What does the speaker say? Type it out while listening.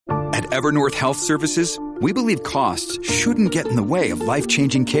At Evernorth Health Services, we believe costs shouldn't get in the way of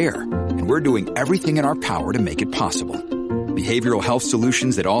life-changing care, and we're doing everything in our power to make it possible. Behavioral health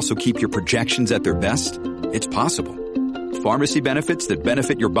solutions that also keep your projections at their best? It's possible. Pharmacy benefits that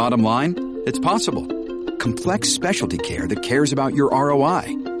benefit your bottom line? It's possible. Complex specialty care that cares about your ROI?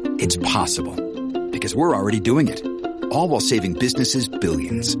 It's possible. Because we're already doing it. All while saving businesses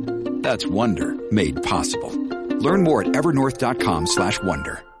billions. That's Wonder made possible. Learn more at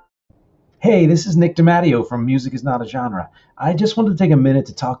evernorth.com/wonder. Hey, this is Nick DiMatteo from Music is Not a Genre. I just wanted to take a minute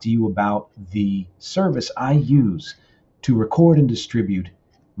to talk to you about the service I use to record and distribute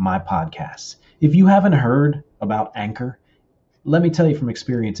my podcasts. If you haven't heard about Anchor, let me tell you from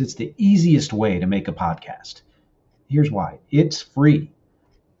experience, it's the easiest way to make a podcast. Here's why. It's free.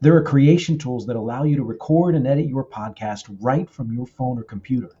 There are creation tools that allow you to record and edit your podcast right from your phone or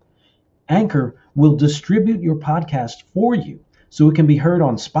computer. Anchor will distribute your podcast for you so it can be heard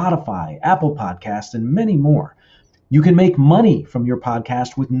on Spotify, Apple Podcasts, and many more. You can make money from your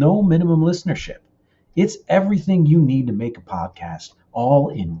podcast with no minimum listenership. It's everything you need to make a podcast all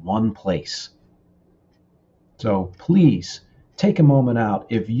in one place. So please take a moment out.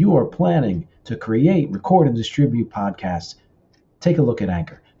 If you are planning to create, record, and distribute podcasts, take a look at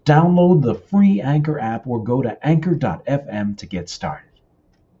Anchor. Download the free Anchor app or go to anchor.fm to get started.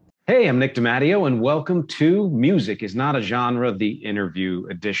 Hey, I'm Nick DiMatteo, and welcome to Music is Not a Genre, the interview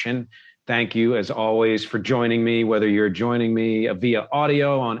edition. Thank you, as always, for joining me, whether you're joining me via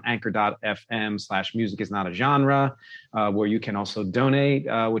audio on anchor.fm/music is not a genre, where you can also donate,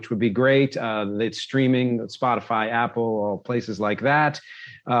 which would be great. It's streaming Spotify, Apple, all places like that.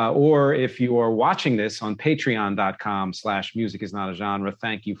 Or if you are watching this on patreon.com/music is not a genre,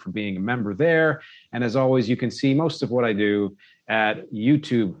 thank you for being a member there. And as always, you can see most of what I do at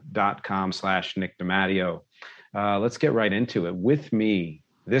youtube.com/Nick DiMatteo. Let's get right into it. With me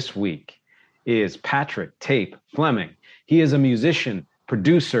this week is Patrick Tape Fleming. He is a musician,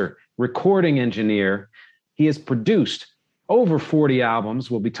 producer, recording engineer. He has produced over 40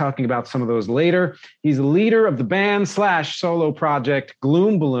 albums. We'll be talking about some of those later. He's the leader of the band / solo project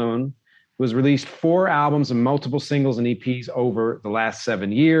Gloom Balloon, who has released 4 albums and multiple singles and EPs over the last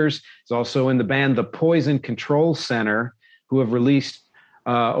 7 years. He's also in the band The Poison Control Center, who have released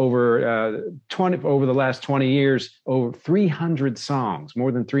over the last 20 years, over 300 songs,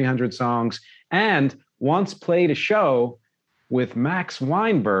 more than 300 songs, and once played a show with Max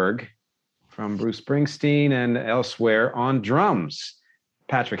Weinberg from Bruce Springsteen and elsewhere on drums.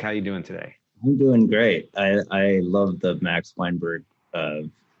 Patrick, how you doing today? I'm doing great. I love the Max Weinberg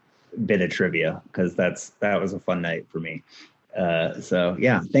bit of trivia because that was a fun night for me. So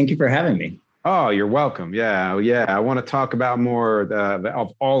yeah, thank you for having me. Oh, you're welcome. Yeah. I want to talk about more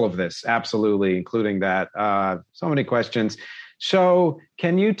of all of this. Absolutely, including that. So many questions. So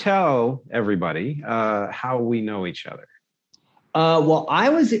can you tell everybody how we know each other? Well, I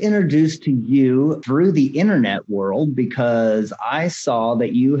was introduced to you through the internet world because I saw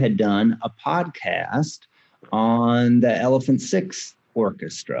that you had done a podcast on the Elephant Six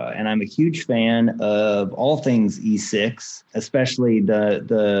Orchestra, and I'm a huge fan of all things E6, especially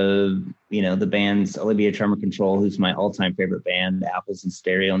the bands Olivia Tremor Control, who's my all-time favorite band, Apples and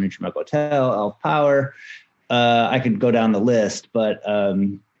Stereo, Nutrimeg Hotel, Elf Power. I could go down the list, but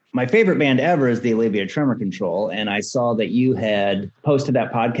my favorite band ever is the Olivia Tremor Control, and I saw that you had posted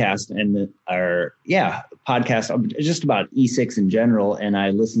that podcast podcast just about E6 in general, and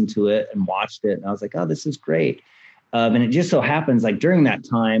I listened to it and watched it, and I was like, oh, this is great. And it just so happens, like during that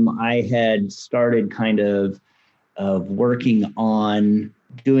time, I had started kind of working on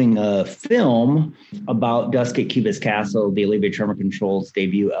doing a film about Dusk at Cubis Castle, the Olivia Tremor Control's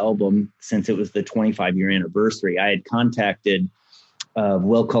debut album, since it was the 25-year anniversary. I had contacted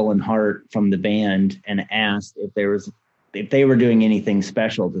Will Cullen Hart from the band and asked if they were doing anything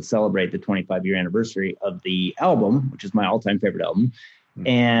special to celebrate the 25-year anniversary of the album, which is my all-time favorite album. Mm-hmm.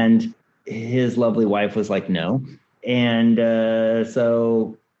 And his lovely wife was like, no. And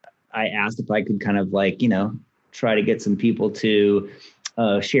so I asked if I could kind of try to get some people to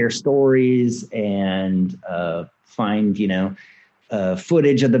share stories and find,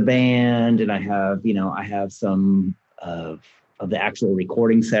 footage of the band. And I have some of the actual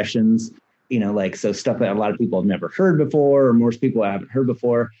recording sessions, so stuff that a lot of people have never heard before, or most people I haven't heard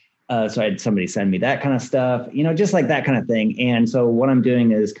before. So I had somebody send me that kind of stuff, just like that kind of thing. And so what I'm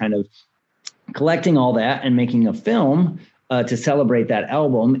doing is kind of collecting all that and making a film to celebrate that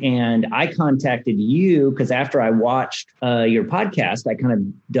album. And I contacted you because after I watched your podcast, I kind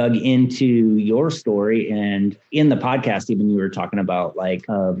of dug into your story. And in the podcast, even you were talking about like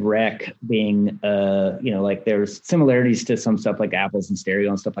rec being, like there's similarities to some stuff like Apples and Stereo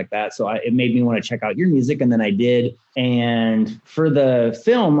and stuff like that. So it made me want to check out your music. And then I did. And for the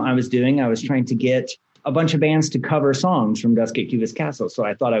film I was trying to get a bunch of bands to cover songs from Dusk at Cubist Castle. So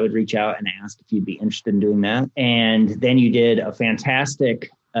I thought I would reach out and ask if you'd be interested in doing that. And then you did a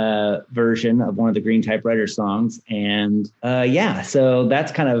fantastic version of one of the Green Typewriter songs. And so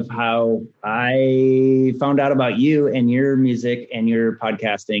that's kind of how I found out about you and your music and your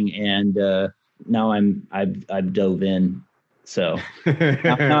podcasting. And now I've dove in. So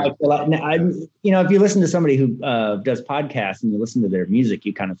now I feel like if you listen to somebody who does podcasts and you listen to their music,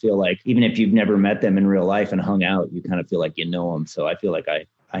 you kind of feel like, even if you've never met them in real life and hung out, you kind of feel like you know them. So I feel like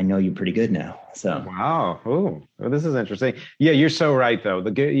I know you pretty good now. So wow. Oh, well, this is interesting. Yeah, you're so right though.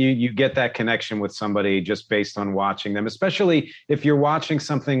 You get that connection with somebody just based on watching them, especially if you're watching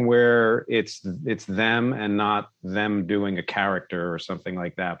something where it's them and not them doing a character or something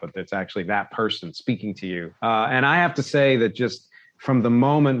like that, but it's actually that person speaking to you. And I have to say that just from the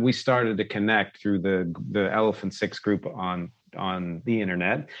moment we started to connect through the Elephant Six group on the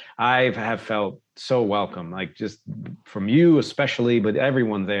internet, I have felt so welcome, like just from you especially, but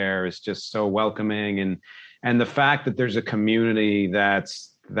everyone there is just so welcoming. And the fact that there's a community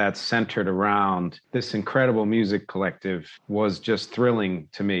that's centered around this incredible music collective was just thrilling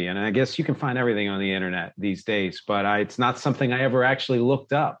to me. And I guess you can find everything on the internet these days, but it's not something I ever actually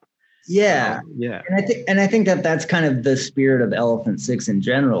looked up. Yeah. Yeah. And I think that that's kind of the spirit of Elephant Six in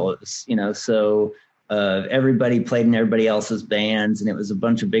general, everybody played in everybody else's bands, and it was a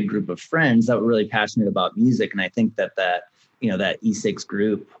bunch of big group of friends that were really passionate about music. And I think that E6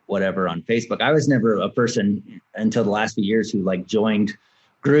 group, whatever, on Facebook, I was never a person until the last few years who like joined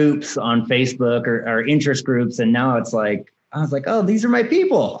groups on Facebook or interest groups. And now it's like, I was like, oh, these are my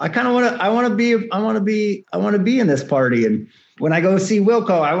people. I kind of want to be in this party. And when I go see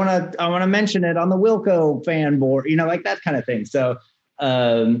Wilco, I want to mention it on the Wilco fan board, like that kind of thing. So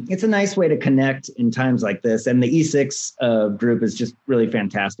it's a nice way to connect in times like this. And the E6 group is just really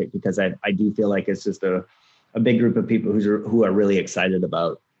fantastic because I do feel like it's just a big group of people who are really excited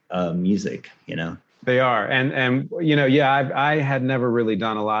about music, They are. And I had never really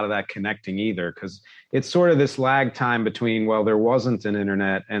done a lot of that connecting either, because it's sort of this lag time between, well, there wasn't an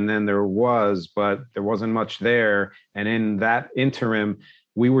internet and then there was, but there wasn't much there. And in that interim,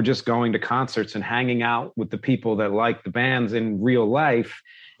 we were just going to concerts and hanging out with the people that like the bands in real life.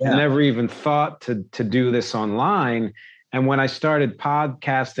 Yeah. Never even thought to do this online. And when I started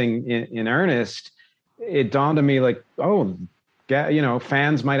podcasting in earnest, it dawned on me like,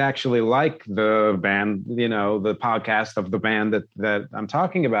 fans might actually like the band, the podcast of the band that I'm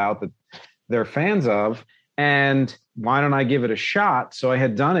talking about, that they're fans of. And why don't I give it a shot? So I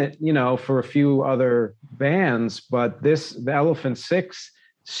had done it, for a few other bands, but the Elephant Six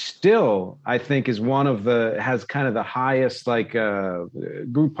still, I think, is has kind of the highest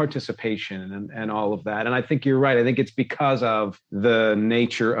group participation and all of that. And I think you're right. I think it's because of the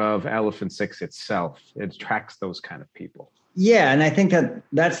nature of Elephant Six itself. It attracts those kind of people. Yeah. And I think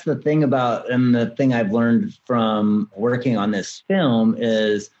that's the thing and the thing I've learned from working on this film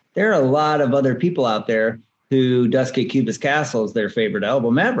is there are a lot of other people out there who Dusk at Cubist Castle is their favorite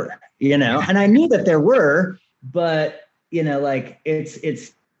album ever, and I knew that there were, but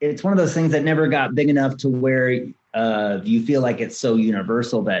it's one of those things that never got big enough to where you feel like it's so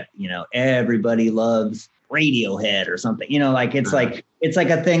universal that, everybody loves Radiohead or something, it's like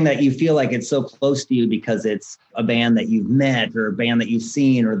a thing that you feel like it's so close to you because it's a band that you've met or a band that you've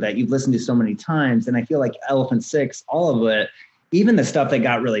seen or that you've listened to so many times. And I feel like Elephant Six, all of it, even the stuff that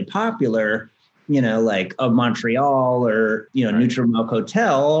got really popular, like Of Montreal or, right. Neutral Milk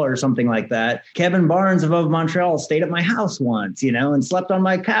Hotel or something like that. Kevin Barnes of Montreal stayed at my house once, and slept on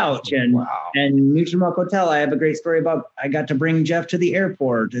my couch. And Neutral Milk Hotel, I have a great story about, I got to bring Jeff to the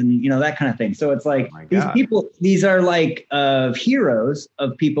airport and, that kind of thing. So it's like these are like heroes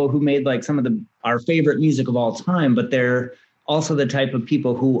of people who made like some of our favorite music of all time, but they're also the type of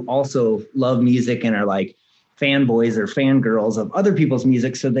people who also love music and are like fanboys or fangirls of other people's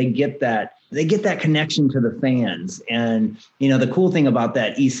music. So they get that connection to the fans. And, the cool thing about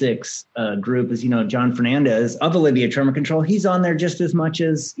that E6 group is, John Fernandez of Olivia Tremor Control, he's on there just as much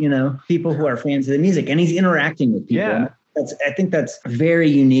as, people who are fans of the music, and he's interacting with people. Yeah. I think that's very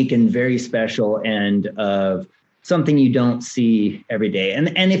unique and very special and something you don't see every day.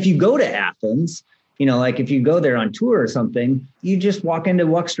 And if you go to Athens, like if you go there on tour or something, you just walk into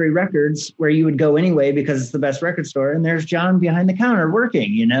Wuxtry Records where you would go anyway because it's the best record store, and there's John behind the counter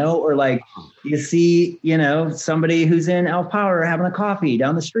working, or like you see, somebody who's in Elf Power having a coffee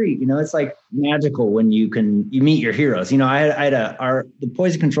down the street. It's like magical when you meet your heroes. The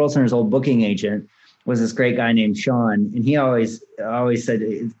Poison Control Center's old booking agent was this great guy named Sean. And he always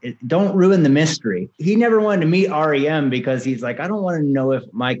said, don't ruin the mystery. He never wanted to meet REM because he's like, I don't want to know if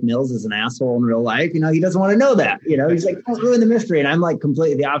Mike Mills is an asshole in real life. He doesn't want to know that. He's like, don't ruin the mystery. And I'm like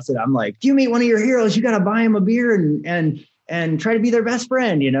completely the opposite. I'm like, if you meet one of your heroes, you got to buy him a beer and try to be their best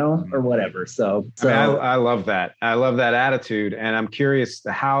friend, or whatever. So I love that. I love that attitude. And I'm curious,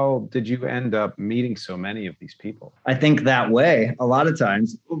 how did you end up meeting so many of these people? I think that way a lot of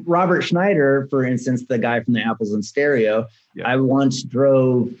times. Robert Schneider, for instance, the guy from the Apples in Stereo, I once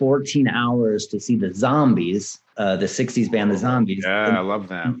drove 14 hours to see the Zombies, the 60s band, the Zombies. Yeah, I love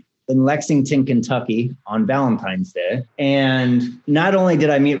them. In Lexington, Kentucky on Valentine's Day. And not only did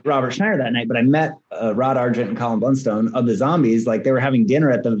I meet Robert Schneider that night, but I met Rod Argent and Colin Blunstone of the Zombies. Like they were having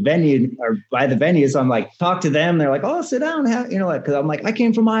dinner at the venue or by the venue. So I'm like, talk to them. They're like, oh, sit down. Cause I'm like, I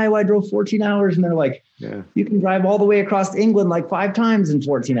came from Iowa. I drove 14 hours. And they're like, you can drive all the way across England like 5 times in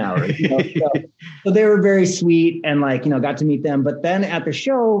 14 hours. So they were very sweet and got to meet them. But then at the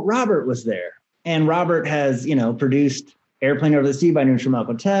show, Robert was there, and Robert has, produced Airplane Over the Sea by Neutral Milk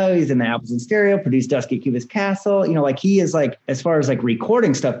Hotel. He's in the Apples in Stereo, produced Dusky Cubist Castle. He is as far as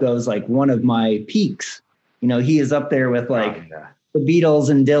recording stuff goes, one of my peaks. He is up there with the Beatles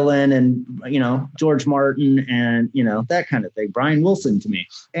and Dylan and, George Martin and, that kind of thing. Brian Wilson to me.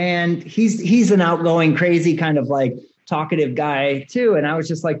 And he's an outgoing, crazy kind of talkative guy too. And I was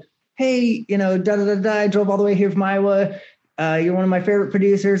just like, hey, I drove all the way here from Iowa. You're one of my favorite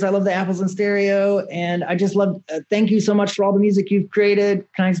producers. I love the Apples in Stereo. And I just love, thank you so much for all the music you've created.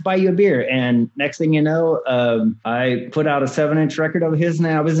 Can I just buy you a beer? And next thing you know, I put out a 7-inch record of his and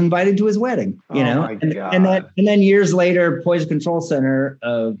I was invited to his wedding, and then years later, Poison Control Center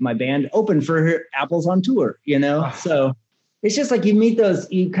of my band opened for Apples on tour, So it's just you meet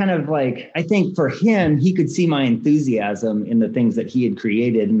those, you kind of I think for him, he could see my enthusiasm in the things that he had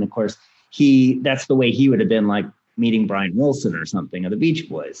created. And of course, that's the way he would have been meeting Brian Wilson or something of the Beach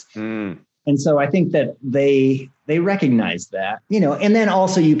Boys. And so I think that they recognize that, and then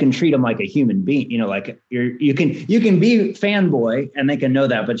also you can treat them like a human being, you can be fanboy and they can know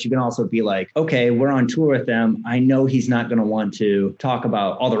that, but you can also be like, okay, we're on tour with them. I know he's not going to want to talk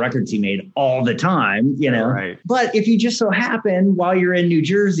about all the records he made all the time, Right. But if you just so happen while you're in New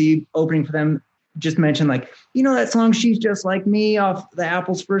Jersey opening for them, just mention that song, She's Just Like Me off the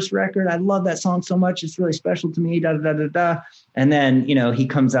Apples' first record. I love that song so much. It's really special to me, da, da, da, da, da. And then, he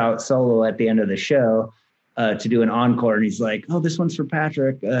comes out solo at the end of the show to do an encore. And he's like, oh, this one's for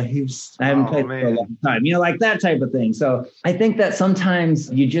Patrick. I haven't played for a long time, that type of thing. So I think that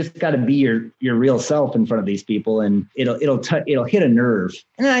sometimes you just got to be your real self in front of these people, and it'll hit a nerve.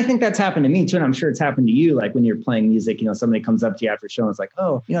 And then I think that's happened to me too. And I'm sure it's happened to you. When you're playing music, somebody comes up to you after a show and it's like,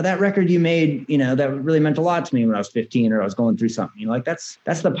 oh, that record you made, that really meant a lot to me when I was 15 or I was going through something,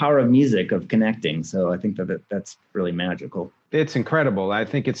 that's the power of music, of connecting. So I think that's really magical. It's incredible. I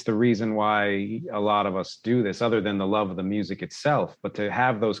think it's the reason why a lot of us do this, other than the love of the music itself, but to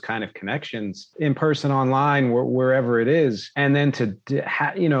have those kind of connections in person, online, wherever it is. And then to,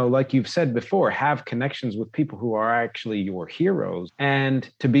 like you've said before, have connections with people who are actually your heroes, and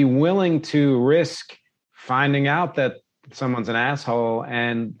to be willing to risk finding out that someone's an asshole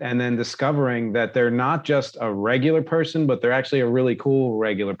and then discovering that they're not just a regular person, but they're actually a really cool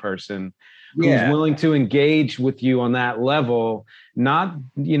regular person who's willing to engage with you on that level, not,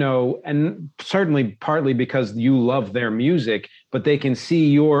 and certainly partly because you love their music, but they can see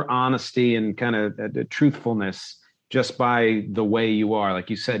your honesty and kind of truthfulness just by the way you are. Like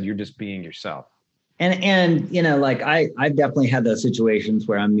you said, you're just being yourself. And I've definitely had those situations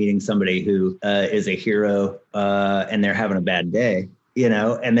where I'm meeting somebody who is a hero and they're having a bad day,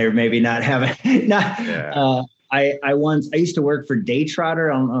 and they're maybe not having, I used to work for Daytrotter.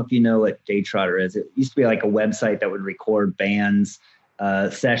 I don't know if you know what Daytrotter is. It used to be a website that would record bands,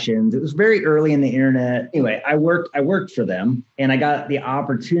 sessions. It was very early in the internet. Anyway, I worked for them, and I got the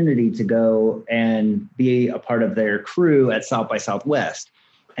opportunity to go and be a part of their crew at South by Southwest.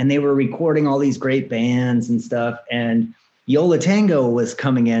 And they were recording all these great bands and stuff. And Yola Tango was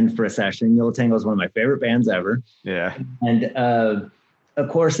coming in for a session. Yola Tango is one of my favorite bands ever. Yeah. And of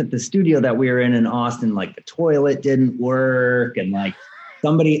course, at the studio that we were in Austin, the toilet didn't work, and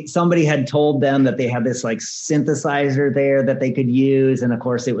somebody had told them that they had this like synthesizer there that they could use. And of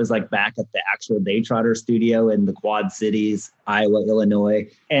course it was like back at the actual Daytrotter studio in the Quad Cities, Iowa, Illinois.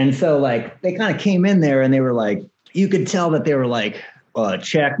 And so like they kind of came in there and they were like, you could tell that they were like,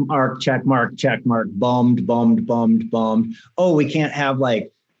 check mark, bummed. Oh, we can't have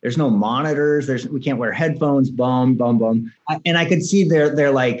like, there's no monitors. We can't wear headphones. Bum. And I could see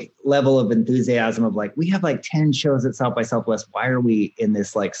their like level of enthusiasm of like, we have like 10 shows at South by Southwest. Why are we in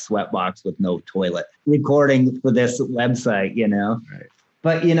this like sweatbox with no toilet recording for this website, you know? Right.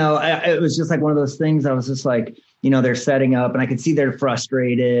 But, you know, it was just like one of those things. I was just like, you know, they're setting up and I could see they're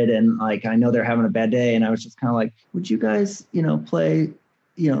frustrated and like, I know they're having a bad day. And I was just kind of like, would you guys, you know, play,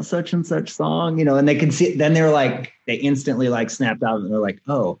 you know, such and such song, you know, and they can see, then they're like, they instantly like snapped out and they're like,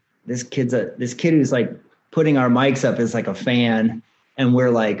 oh, this kid who's like putting our mics up is like a fan and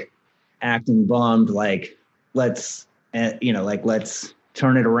we're like acting bummed. Like, let's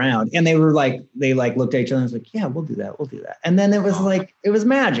turn it around. And they looked at each other and was like, yeah, we'll do that. And then it was like, it was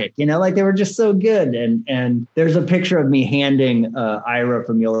magic, you know, like they were just so good. And there's a picture of me handing Ira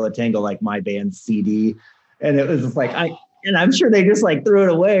from Yo La Tengo, like my band's CD. And it was just like, and I'm sure they just like threw it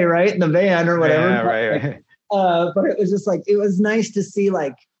away, right, in the van or whatever. Yeah, right. But it was just like, it was nice to see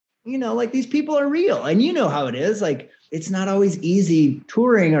like, you know, like these people are real and you know how it is. Like, it's not always easy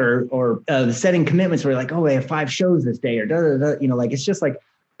touring or setting commitments where you're like, oh, I have 5 shows this day or you know, like, it's just like,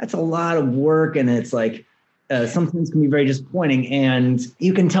 that's a lot of work. And it's like, sometimes can be very disappointing. And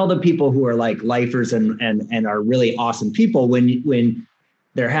you can tell the people who are like lifers and are really awesome people when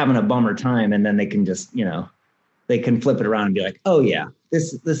they're having a bummer time and then they can just, you know, they can flip it around and be like, oh yeah,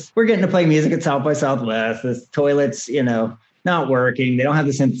 this we're getting to play music at South by Southwest. This toilet's, you know, not working. They don't have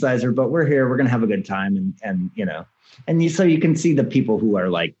the synthesizer, but we're here. We're going to have a good time. And you know, so you can see the people who are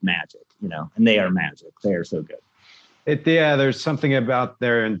like magic, you know, and they are magic. They are so good. There's something about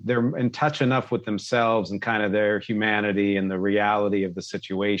they're in touch enough with themselves and kind of their humanity and the reality of the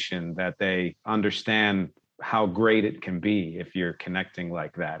situation that they understand how great it can be if you're connecting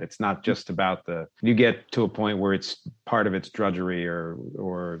like that. It's not just about you get to a point where it's part of its drudgery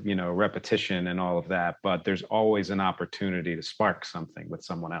or you know, repetition and all of that, but there's always an opportunity to spark something with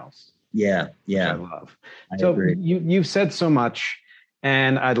someone else. Yeah. Which I love. I agree. You've said so much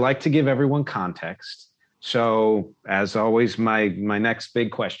and I'd like to give everyone context. So as always, my next big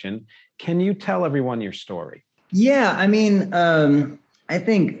question, can you tell everyone your story? Yeah. I mean, I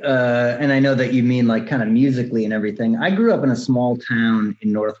think, and I know that you mean like kind of musically and everything. I grew up in a small town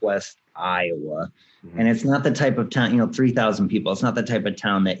in Northwest Iowa, and it's not the type of town, you know, 3,000 people. It's not the type of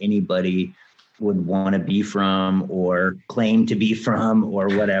town that anybody would want to be from or claim to be from or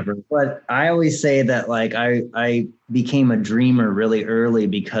whatever. But I always say that like I became a dreamer really early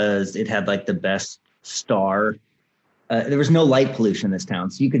because it had like the best star. There was no light pollution in this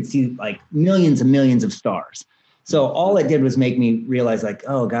town. So you could see like millions and millions of stars. So all it did was make me realize like,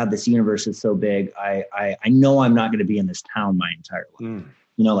 oh God, this universe is so big. I know I'm not going to be in this town my entire life.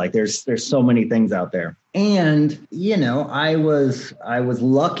 You know, like there's so many things out there. And, you know, I was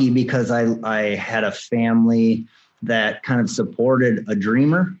lucky because I had a family that kind of supported a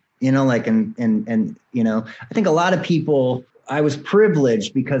dreamer, you know, like, and, you know, I think a lot of people, I was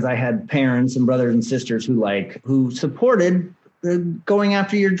privileged because I had parents and brothers and sisters who supported going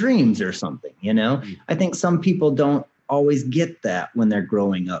after your dreams or something, you know. I think some people don't always get that when they're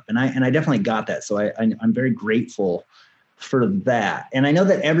growing up. And I definitely got that. So I'm very grateful for that. And I know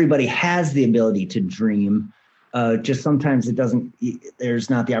that everybody has the ability to dream. Just sometimes there's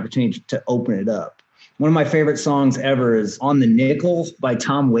not the opportunity to open it up. One of my favorite songs ever is On the Nickel by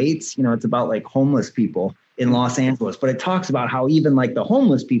Tom Waits. You know, it's about like homeless people in Los Angeles, but it talks about how even like the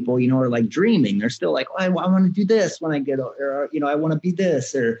homeless people, you know, are like dreaming. They're still like, oh, I want to do this when I get, or, you know, I want to be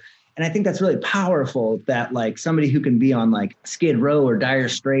this, and I think that's really powerful that like somebody who can be on like Skid Row or Dire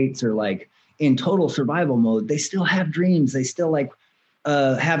Straits or like in total survival mode, they still have dreams. They still like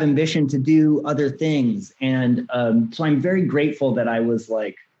have ambition to do other things. And so I'm very grateful that I was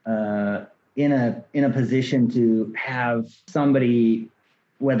like in a position to have somebody,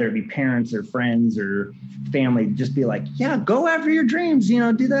 whether it be parents or friends or family, just be like, yeah, go after your dreams, you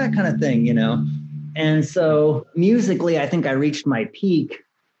know, do that kind of thing, you know? And so musically, I think I reached my peak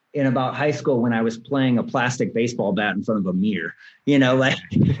in about high school when I was playing a plastic baseball bat in front of a mirror, you know, like,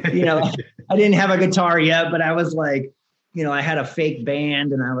 you know, I didn't have a guitar yet, but I was like, you know, I had a fake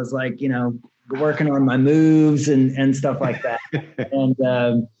band and I was like, you know, working on my moves and stuff like that. And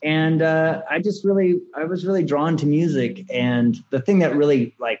I was really drawn to music. And the thing that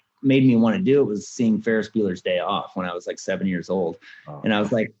really like made me want to do it was seeing Ferris Bueller's Day Off when I was like 7 years old. Oh. And I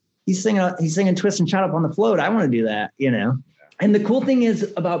was like, he's singing Twist and Shout Up on the Float. I want to do that, you know? And the cool thing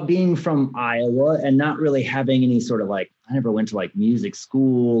is about being from Iowa and not really having any sort of like, I never went to like music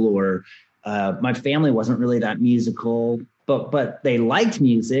school, or my family wasn't really that musical, but they liked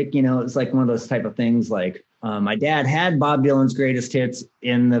music. You know, it's like one of those type of things like, my dad had Bob Dylan's greatest hits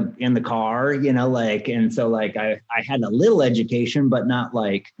in the car, you know, like, and so like I had a little education, but not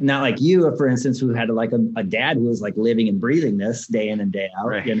like you, for instance, who had like a dad who was like living and breathing this day in and day out.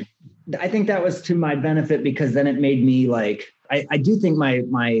 Right. You know? I think that was to my benefit, because then it made me like, I do think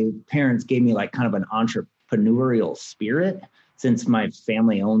my parents gave me like kind of an entrepreneurial spirit, since my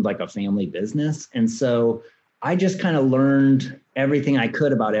family owned like a family business. And so I just kind of learned everything I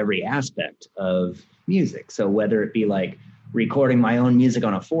could about every aspect of music. So whether it be like recording my own music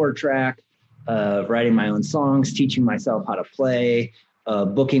on a 4-track, writing my own songs, teaching myself how to play,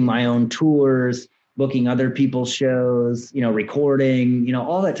 booking my own tours, booking other people's shows, you know, recording, you know,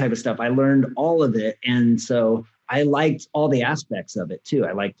 all that type of stuff. I learned all of it. And so I liked all the aspects of it too.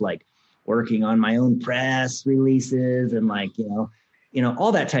 I liked like working on my own press releases and like, you know,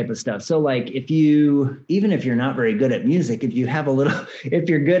 all that type of stuff. So like even if you're not very good at music, if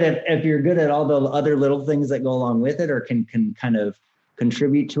you're good at all the other little things that go along with it, or can kind of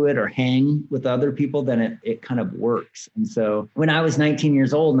contribute to it or hang with other people, then it kind of works. And so when I was 19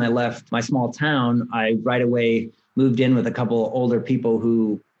 years old and I left my small town, I right away moved in with a couple older people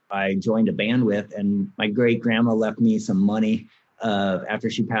who I joined a band with, and my great grandma left me some money after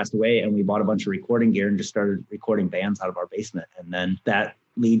she passed away, and we bought a bunch of recording gear and just started recording bands out of our basement. And then that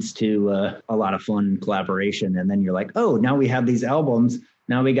leads to a lot of fun collaboration. And then you're like, oh, now we have these albums.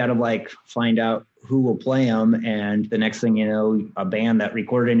 Now we got to like find out who will play them. And the next thing you know, a band that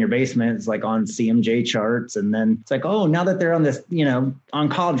recorded in your basement is like on CMJ charts. And then it's like, oh, now that they're on this, you know, on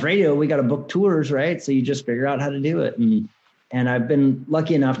college radio, we got to book tours, right? So you just figure out how to do it. And I've been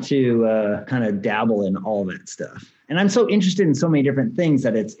lucky enough to kind of dabble in all that stuff. And I'm so interested in so many different things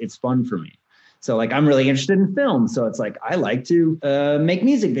that it's fun for me. So like, I'm really interested in film. So it's like, I like to make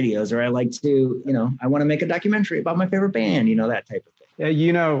music videos, or I like to, you know, I want to make a documentary about my favorite band, you know, that type of thing. Yeah,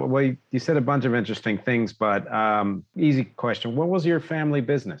 you know, well, you said a bunch of interesting things, but easy question. What was your family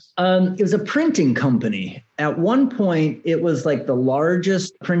business? It was a printing company. At one point, it was like the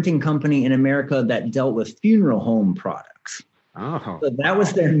largest printing company in America that dealt with funeral home products. Oh, so that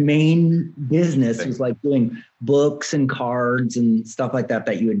was their main business. It was like doing books and cards and stuff like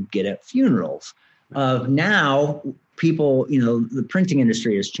that you would get at funerals. Now people, you know, the printing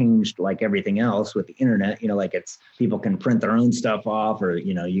industry has changed like everything else with the internet, you know, like people can print their own stuff off, or,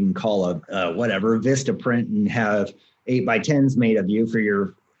 you know, you can call a whatever Vista print and have 8x10s made of you for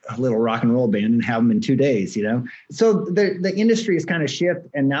your little rock and roll band and have them in 2 days, you know? So the industry has kind of shifted,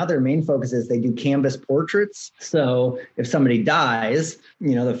 and now their main focus is they do canvas portraits. So if somebody dies,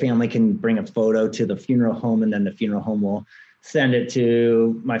 you know, the family can bring a photo to the funeral home, and then the funeral home will send it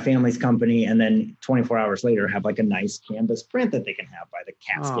to my family's company. And then 24 hours later, have like a nice canvas print that they can have by the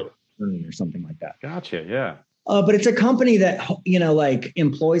casket or something like that. Gotcha. Yeah. But it's a company that, you know, like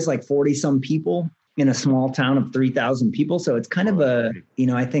employs like 40 some people in a small town of 3,000 people. So it's kind of you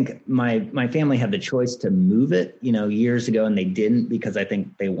know, I think my family had the choice to move it, you know, years ago, and they didn't, because I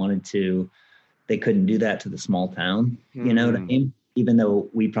think they couldn't do that to the small town. You know what I mean? Even though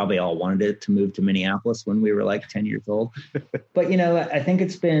we probably all wanted it to move to Minneapolis when we were like 10 years old. But, you know, I think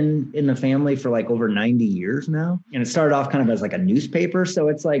it's been in the family for like over 90 years now. And it started off kind of as like a newspaper. So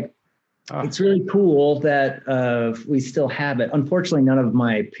it's like, it's really cool that we still have it. Unfortunately, none of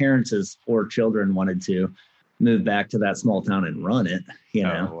my parents' 4 children wanted to move back to that small town and run it, you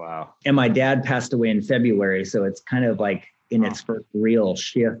know. Oh, wow. And my dad passed away in February. So it's kind of like in its first real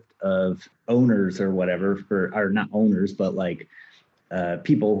shift of owners or whatever, or not owners, but like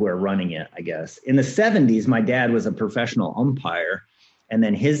people who are running it, I guess. In the 70s, my dad was a professional umpire, and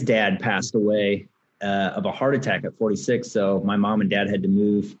then his dad passed away of a heart attack at 46. So my mom and dad had to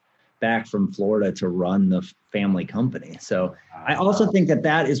move back from Florida to run the family company. So I also think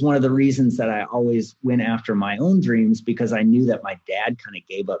that is one of the reasons that I always went after my own dreams, because I knew that my dad kind of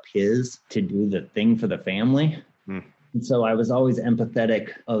gave up his to do the thing for the family. And so I was always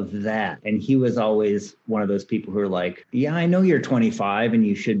empathetic of that. And he was always one of those people who are like, yeah, I know you're 25 and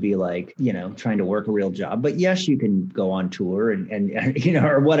you should be like, you know, trying to work a real job, but yes, you can go on tour and you know,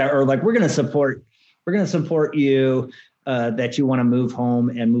 or whatever, or like, we're going to support you, that you want to move home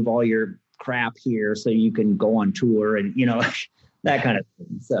and move all your crap here so you can go on tour and, you know, that kind of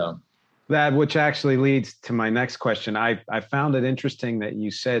thing. So that, which actually leads to my next question. I found it interesting that you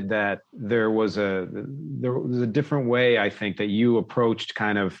said that there was a different way, I think, that you approached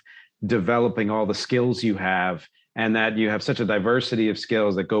kind of developing all the skills you have and that you have such a diversity of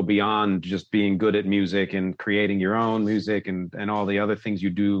skills that go beyond just being good at music and creating your own music and all the other things you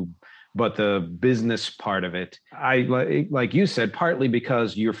do, but the business part of it. Like you said, partly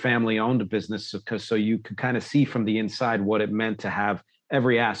because your family owned a business, so you could kind of see from the inside what it meant to have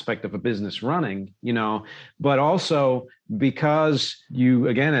every aspect of a business running, but also because you,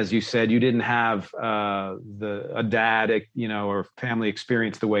 again, as you said, you didn't have a dad, or family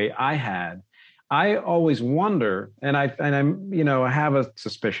experience the way I had. I always wonder, and I have a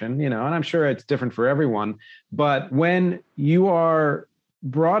suspicion, and I'm sure it's different for everyone, but when you are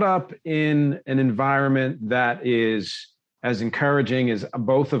brought up in an environment that is as encouraging as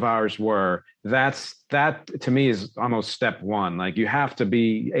both of ours were, that to me is almost step one. Like, you have to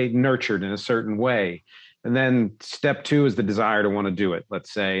be nurtured in a certain way. And then step two is the desire to want to do it,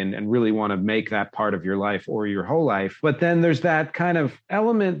 let's say, and really want to make that part of your life or your whole life. But then there's that kind of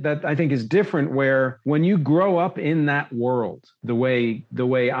element that I think is different, where when you grow up in that world, the way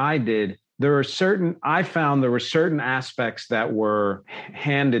I did, I found there were certain aspects that were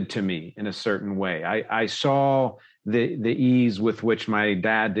handed to me in a certain way. I saw the ease with which my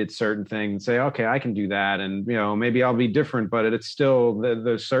dad did certain things and say, okay, I can do that. And, maybe I'll be different, but it's still,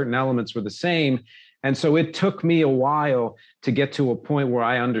 the certain elements were the same. And so it took me a while to get to a point where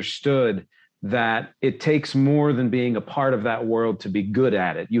I understood that it takes more than being a part of that world to be good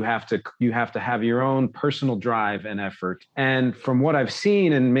at it. You have to have your own personal drive and effort. And from what I've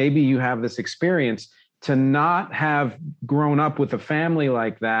seen, and maybe you have this experience, to not have grown up with a family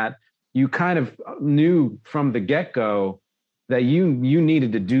like that, you kind of knew from the get-go that you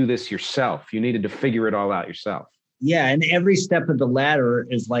needed to do this yourself. You needed to figure it all out yourself. Yeah. And every step of the ladder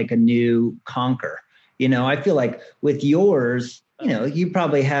is like a new conquer. I feel like with yours, you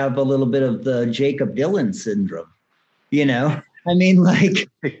probably have a little bit of the Jacob Dylan syndrome, I mean, like,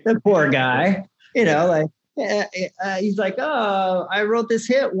 the poor guy, he's like, oh, I wrote this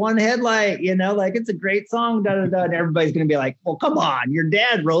hit, One Headlight, like, it's a great song, da, da, da. And everybody's going to be like, well, come on, your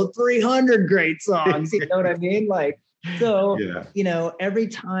dad wrote 300 great songs. You know what I mean? Like, so, every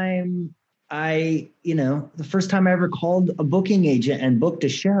time the first time I ever called a booking agent and booked a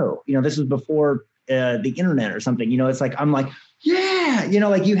show, this was before the internet or something, it's like, I'm like, yeah,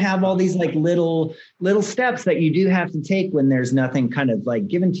 like, you have all these like little steps that you do have to take when there's nothing kind of like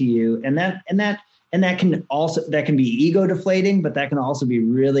given to you. And that can be ego deflating, but that can also be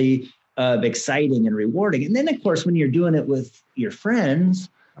really exciting and rewarding. And then of course, when you're doing it with your friends,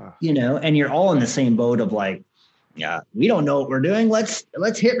 and you're all in the same boat of like, yeah, we don't know what we're doing. Let's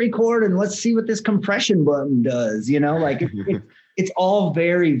hit record and let's see what this compression button does. Like, it's all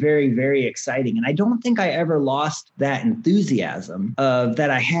very, very, very exciting. And I don't think I ever lost that enthusiasm that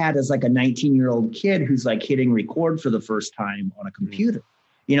I had as like a 19-year-old kid who's like hitting record for the first time on a computer.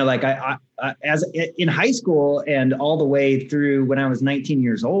 Like I as in high school and all the way through when I was 19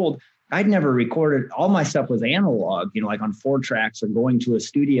 years old, I'd never recorded. All my stuff was analog, like on 4 tracks or going to a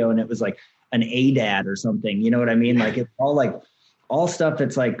studio, and it was like an ADAT or something. You know what I mean? Like, it's all stuff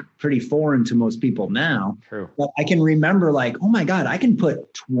that's like pretty foreign to most people now. True. But I can remember like, oh my God, I can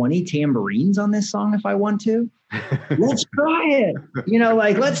put 20 tambourines on this song if I want to. Let's try it.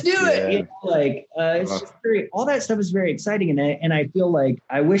 Like, let's do it. It's just all that stuff is very exciting. And I feel like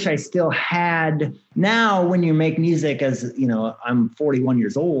I wish I still had. Now, when you make music, as I'm 41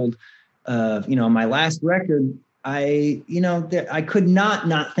 years old, my last record, I could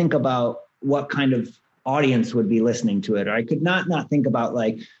not think about what kind of audience would be listening to it. Or I could not think about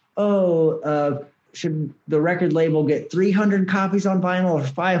like, should the record label get 300 copies on vinyl or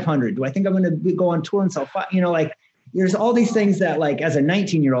 500? Do I think I'm going to go on tour and sell 5? Like, there's all these things that like, as a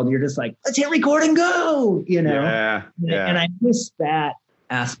 19-year-old, you're just like, let's hit record and go, Yeah. And I miss that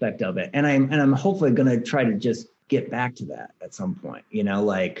aspect of it. And I'm hopefully going to try to just get back to that at some point,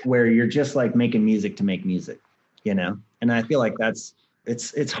 like, where you're just like making music to make music, and I feel like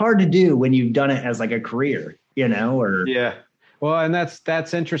it's hard to do when you've done it as like a career, or. Yeah. Well, and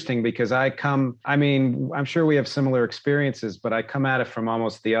that's interesting because I'm sure we have similar experiences, but I come at it from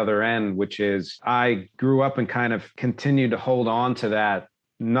almost the other end, which is I grew up and kind of continued to hold on to that.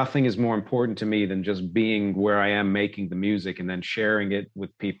 Nothing is more important to me than just being where I am making the music and then sharing it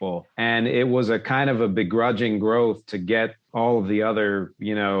with people. And it was a kind of a begrudging growth to get all of the other,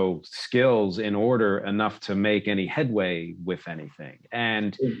 skills in order enough to make any headway with anything.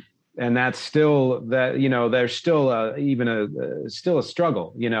 And that's still that, there's still still a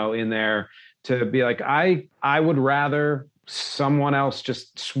struggle, in there to be like, I would rather someone else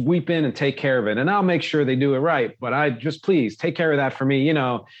just sweep in and take care of it. And I'll make sure they do it right. But please take care of that for me,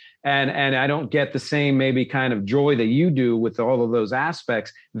 And I don't get the same maybe kind of joy that you do with all of those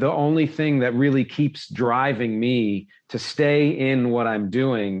aspects. The only thing that really keeps driving me to stay in what I'm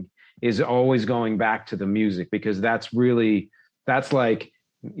doing is always going back to the music, because that's like,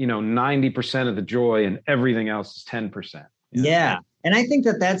 90% of the joy, and everything else is 10%. Yeah. And I think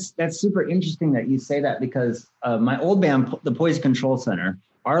that's super interesting that you say that, because my old band, the Poison Control Center,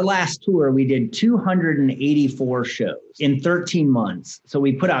 our last tour, we did 284 shows in 13 months. So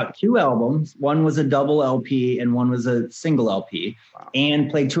we put out 2 albums. One was a double LP and one was a single LP. Wow.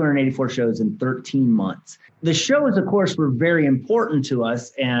 And played 284 shows in 13 months. The shows, of course, were very important to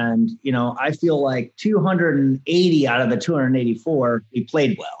us. And, I feel like 280 out of the 284, we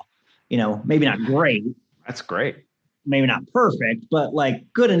played well. Maybe not great. That's great. Maybe not perfect, but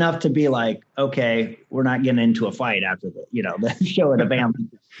like good enough to be like, okay, we're not getting into a fight after the show at a band.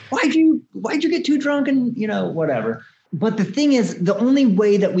 Why'd you get too drunk and whatever. But the thing is, the only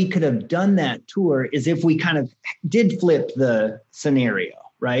way that we could have done that tour is if we kind of did flip the scenario,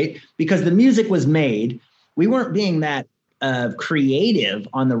 right? Because the music was made. We weren't being that creative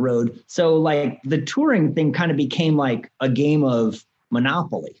on the road. So like the touring thing kind of became like a game of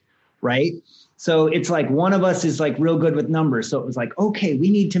Monopoly, right? So it's like one of us is like real good with numbers. So it was like, okay,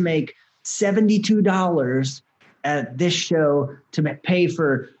 we need to make $72 at this show to pay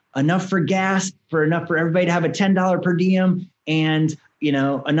for enough for gas, for enough for everybody to have a $10 per diem, and,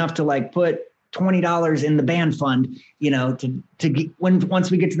 enough to like put $20 in the band fund, to get, once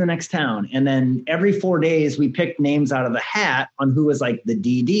we get to the next town. And then every 4 days we picked names out of the hat on who was like the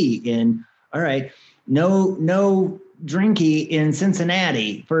DD in, all right, no drinky in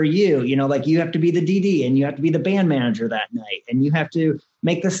Cincinnati for you, like you have to be the DD and you have to be the band manager that night, and you have to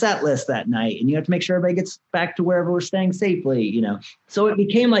make the set list that night, and you have to make sure everybody gets back to wherever we're staying safely, So it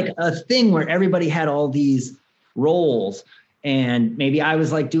became like a thing where everybody had all these roles, and maybe I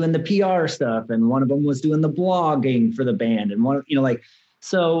was like doing the PR stuff, and one of them was doing the blogging for the band, and one,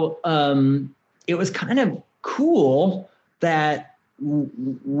 so it was kind of cool that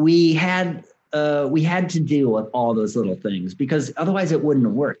we had to deal with all those little things, because otherwise it wouldn't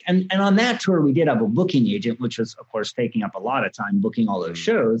have worked. And on that tour, we did have a booking agent, which was, of course, taking up a lot of time booking all those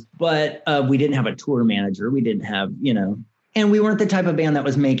shows. But we didn't have a tour manager. We didn't have, and we weren't the type of band that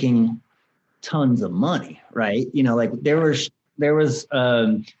was making tons of money, right? Like there was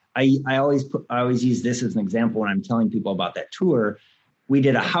I always use this as an example when I'm telling people about that tour. We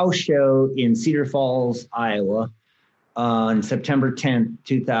did a house show in Cedar Falls, Iowa, on September 10th,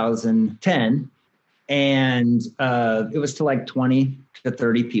 2010. And it was to like 20 to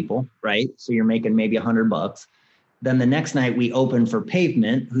 30 people, right? So you're making maybe $100. Then the next night we opened for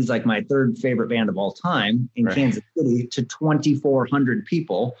Pavement, who's like my third favorite band of all time, in Kansas City, to 2,400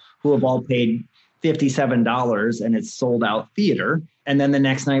 people who have all paid $57, and it's sold out theater. And then the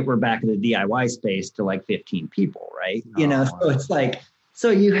next night we're back at the DIY space to like 15 people, right? So it's like, so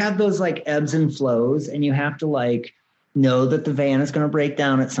you have those like ebbs and flows, and you have to like know that the van is going to break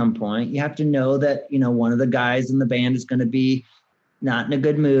down at some point. You have to know that, one of the guys in the band is going to be not in a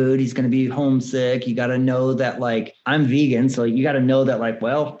good mood. He's going to be homesick. You got to know that, like, I'm vegan. So you got to know that, like,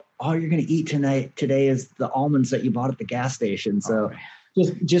 well, all you're going to eat today is the almonds that you bought at the gas station. So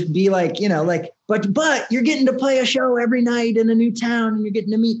just be like, but you're getting to play a show every night in a new town, and you're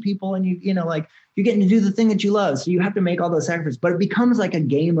getting to meet people, and you're getting to do the thing that you love. So you have to make all those sacrifices, but it becomes like a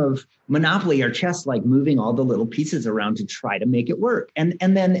game of Monopoly or chess, like moving all the little pieces around to try to make it work. And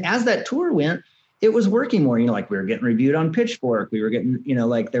then as that tour went, it was working more, like we were getting reviewed on Pitchfork. We were getting,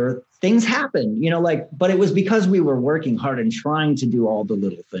 like there were things happen, but it was because we were working hard and trying to do all the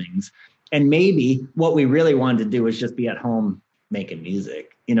little things. And maybe what we really wanted to do was just be at home making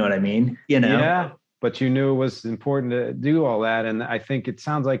music. You know what I mean? Yeah. But you knew it was important to do all that. And I think it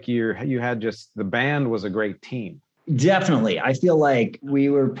sounds like you had just, the band was a great team. Definitely. I feel like we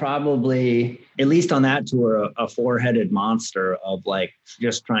were probably, at least on that tour, a four-headed monster of like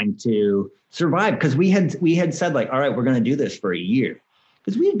just trying to survive. Because we had said like, all right, we're going to do this for a year.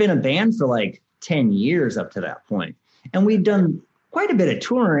 Because we had been a band for like 10 years up to that point. And we'd done quite a bit of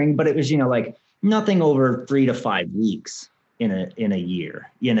touring, but it was, like nothing over 3 to 5 weeks in a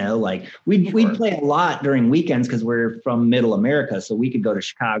year, like we'd play a lot during weekends because we're from middle America. So we could go to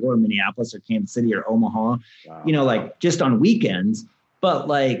Chicago or Minneapolis or Kansas City or Omaha, wow. Like just on weekends. But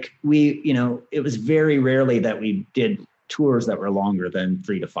like it was very rarely that we did tours that were longer than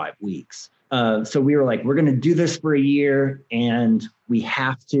 3 to 5 weeks. So we were like, we're going to do this for a year, and we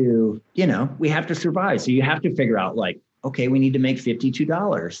have to survive. So you have to figure out like, okay, we need to make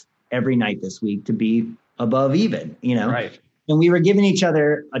 $52 every night this week to be above even, Right. And we were giving each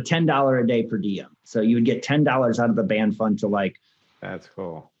other a $10 a day per diem. So you would get $10 out of the band fund to like, that's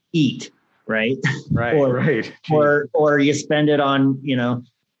cool. eat, right? Right, or, right. or you spend it on,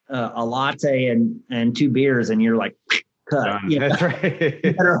 a latte and 2 beers and you're like, cut. Done. That's right.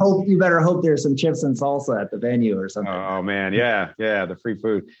 You better hope there's some chips and salsa at the venue or something. Oh man. Yeah. Yeah. The free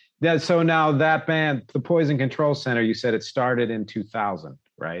food. Yeah. So now that band, the Poison Control Center, you said it started in 2000,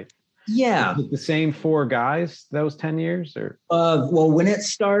 right? Yeah. Was it the same 4 guys those 10 years or? Well, when it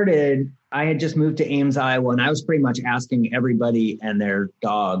started, I had just moved to Ames, Iowa, and I was pretty much asking everybody and their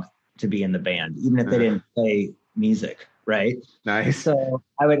dog to be in the band, even if they didn't play music. Right. Nice. So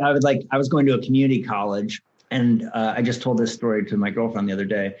I was going to a community college, and I just told this story to my girlfriend the other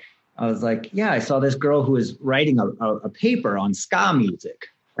day. I was like, yeah, I saw this girl who was writing a paper on ska music.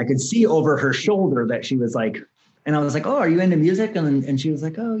 I could see over her shoulder that she was like, and I was like, oh, are you into music? And she was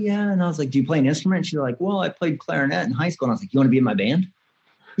like, oh, yeah. And I was like, do you play an instrument? She's like, well, I played clarinet in high school. And I was like, you want to be in my band?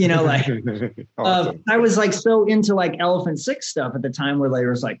 Awesome. I was like so into like Elephant Six stuff at the time, where there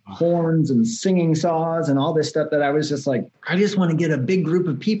was like horns and singing saws and all this stuff, that I was just like, I just want to get a big group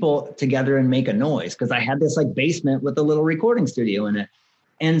of people together and make a noise, because I had this like basement with a little recording studio in it.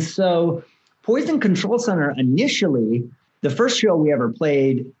 And so Poison Control Center, initially, the first show we ever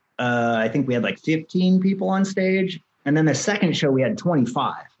played, I think we had like 15 people on stage. And then the second show we had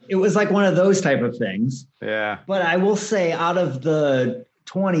 25. It was like one of those type of things. Yeah. But I will say, out of the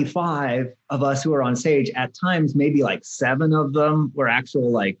 25 of us who were on stage, at times maybe like 7 of them were actual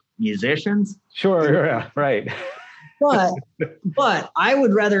like musicians. Sure, yeah, right. But I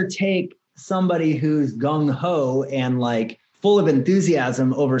would rather take somebody who's gung-ho and like full of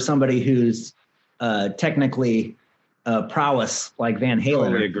enthusiasm over somebody who's technically prowess like Van Halen.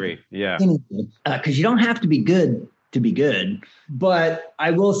 Totally agree. Yeah. Because you don't have to be good to be good. But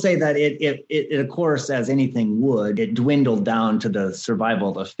I will say that it of course, as anything would, it dwindled down to the survival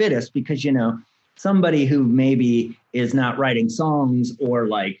of the fittest, because, somebody who maybe is not writing songs or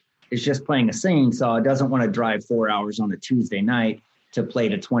like is just playing a singing saw doesn't want to drive 4 hours on a Tuesday night to play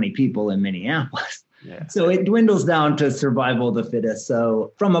to 20 people in Minneapolis. Yeah. So it dwindles down to survival of the fittest.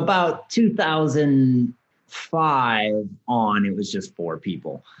 So from about 2005 on, it was just 4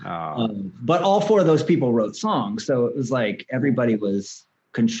 people. But all 4 of those people wrote songs. So it was like everybody was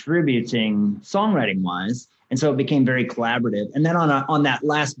contributing songwriting wise. And so it became very collaborative. And then on that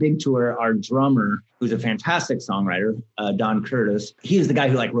last big tour, our drummer, who's a fantastic songwriter, Don Curtis, he was the guy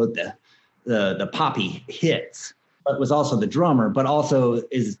who like wrote the poppy hits, but was also the drummer, but also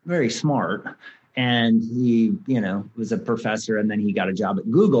is very smart. And he, was a professor, and then he got a job at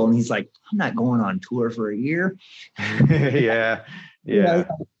Google, and he's like, I'm not going on tour for a year. Yeah. Yeah.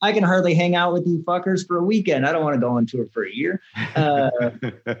 I can hardly hang out with you fuckers for a weekend. I don't want to go on tour for a year.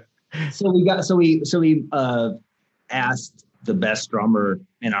 So we asked the best drummer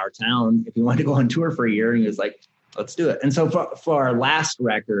in our town if he wanted to go on tour for a year, and he was like, let's do it. And so for our last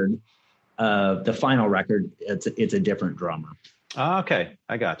record, the final record, it's a different drummer. Oh, okay,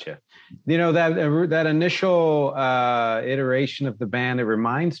 I got you. That initial iteration of the band, it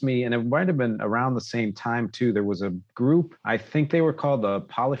reminds me, and it might have been around the same time too. There was a group, I think they were called the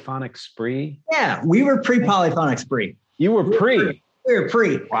Polyphonic Spree. Yeah, we were pre-Polyphonic Spree. You were pre. We were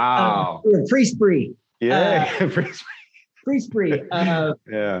pre. Wow. We were pre-Spree. Yeah, pre-Spree.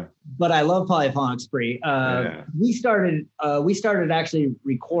 Yeah. But I love Polyphonic Spree. We started actually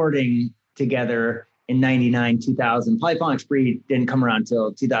recording together in 99, 2000. Polyphonic Spree didn't come around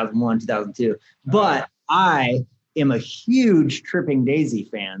until 2001, 2002. But I am a huge Tripping Daisy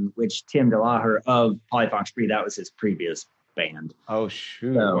fan, which Tim DeLaher of Polyphonic Spree, that was his previous band. Oh,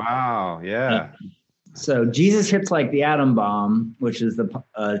 shoot. So, wow. Yeah. So Jesus Hits Like the Atom Bomb, which is the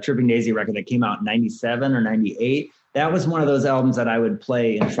Tripping Daisy record that came out in 97 or 98. That was one of those albums that I would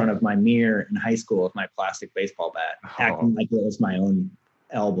play in front of my mirror in high school with my plastic baseball bat, acting like it was my own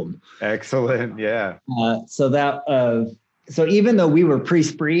album. Excellent. Yeah. So even though we were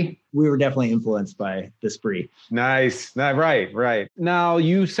pre-Spree, we were definitely influenced by the Spree. Nice. Right. Now,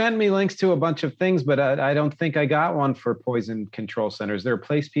 you sent me links to a bunch of things, but I don't think I got one for Poison Control Center. Is there a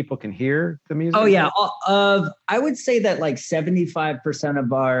place people can hear the music? Oh, yeah. I would say that like 75%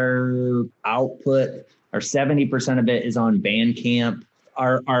 of our output, or 70% of it, is on Bandcamp.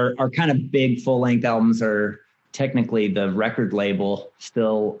 Our kind of big full-length albums are technically, the record label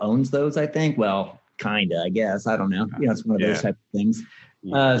still owns those, I think. Well, kind of, I guess. I don't know. It's one of those type of things.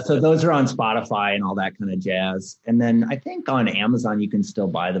 So those are on Spotify and all that kind of jazz. And then I think on Amazon, you can still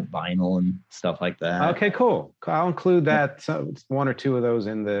buy the vinyl and stuff like that. Okay, cool. I'll include that, one or two of those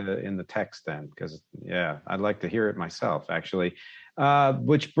in the text then, because, I'd like to hear it myself, actually.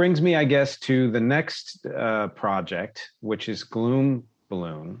 Which brings me, I guess, to the next project, which is Gloom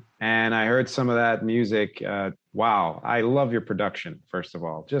Balloon, and I heard some of that music. Wow, I love your production. First of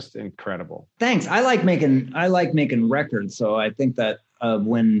all, just incredible. Thanks. I like making records, so I think that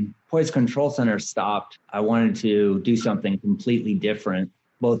when Poise Control Center stopped, I wanted to do something completely different,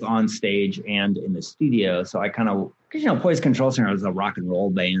 both on stage and in the studio. So I kind of, because Poise Control Center was a rock and roll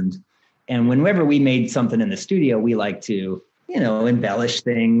band, and whenever we made something in the studio, we like to embellish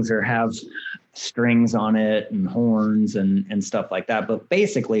things or have strings on it and horns and stuff like that. But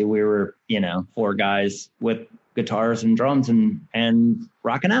basically we were, four guys with guitars and drums and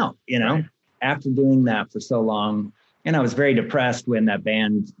rocking out, Right. After doing that for so long. And I was very depressed when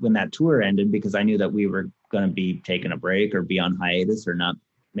that tour ended, because I knew that we were going to be taking a break or be on hiatus or not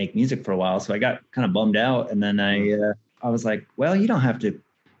make music for a while. So I got kind of bummed out. And then I was like, well, you don't have to,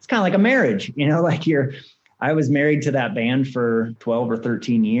 it's kind of like a marriage, I was married to that band for 12 or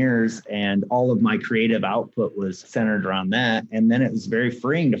 13 years, and all of my creative output was centered around that. And then it was very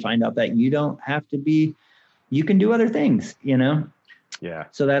freeing to find out that you don't have to be, you can do other things, Yeah.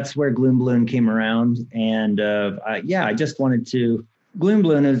 So that's where Gloom Balloon came around. And I just wanted to, Gloom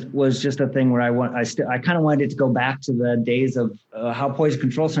Balloon was just a thing where I kind of wanted it to go back to the days of how Poise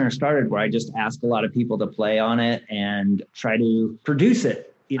Control Center started, where I just asked a lot of people to play on it and try to produce it.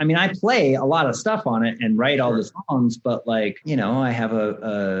 I mean, I play a lot of stuff on it and write all the songs, but I have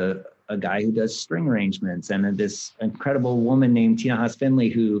a guy who does string arrangements, and this incredible woman named Tina Haas Finley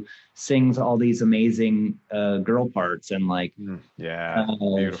who sings all these amazing girl parts and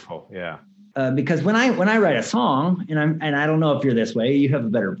beautiful. Yeah. Because when I write a song, and I don't know if you're this way, you have a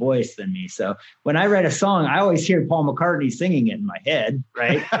better voice than me. So when I write a song, I always hear Paul McCartney singing it in my head,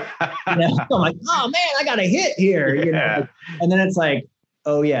 right? I'm like, oh man, I got a hit here, and then it's like,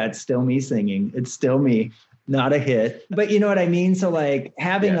 oh yeah, it's still me singing. It's still me, not a hit. But you know what I mean? So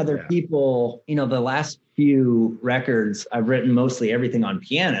having other people, the last few records, I've written mostly everything on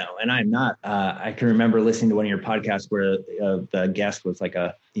piano, and I'm not, I can remember listening to one of your podcasts where the guest was like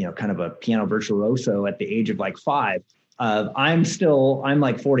a, kind of a piano virtuoso at the age of 5. I'm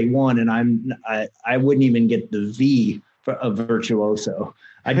 41, and I wouldn't even get the V for a virtuoso.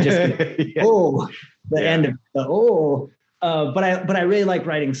 I just, end of the, but I really like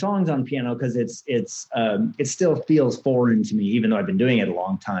writing songs on piano, because it still feels foreign to me, even though I've been doing it a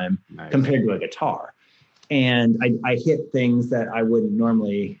long time. Nice. Compared to a guitar. And I hit things that I wouldn't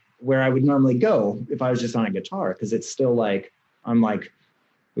normally, where I would normally go if I was just on a guitar, because it's still I'm like,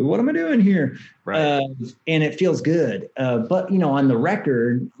 what am I doing here? Right. And it feels good. But, on the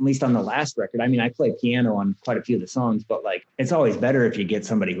record, at least on the last record, I mean, I play piano on quite a few of the songs, but it's always better if you get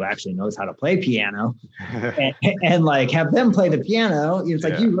somebody who actually knows how to play piano and have them play the piano. It's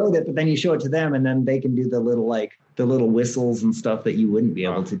like you wrote it, but then you show it to them, and then they can do the little whistles and stuff that you wouldn't be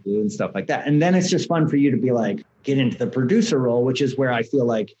able to do and stuff like that. And then it's just fun for you to be get into the producer role, which is where I feel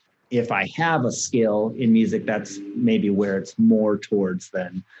like if I have a skill in music, that's maybe where it's more towards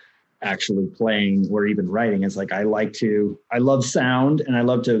than actually playing or even writing. It's I love sound, and I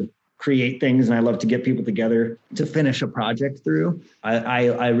love to create things, and I love to get people together to finish a project through.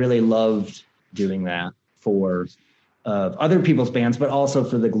 I really loved doing that for other people's bands, but also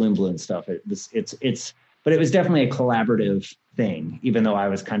for the Gloom Balloon stuff. But it was definitely a collaborative thing, even though I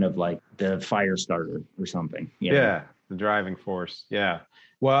was kind of the fire starter or something. The driving force. Yeah.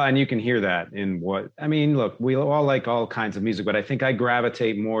 Well, and you can hear that in look, we all like all kinds of music, but I think I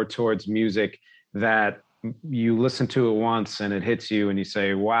gravitate more towards music that you listen to it once and it hits you and you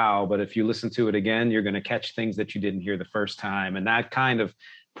say, wow, but if you listen to it again, you're going to catch things that you didn't hear the first time. And that kind of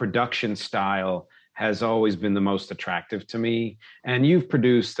production style has always been the most attractive to me. And you've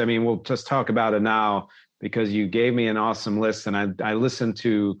produced, we'll just talk about it now, because you gave me an awesome list, and I listened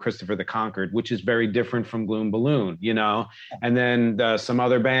to Christopher the Conquered, which is very different from Gloom Balloon, and then some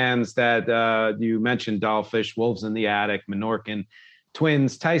other bands that you mentioned: Dollfish, Wolves in the Attic, Menorcan,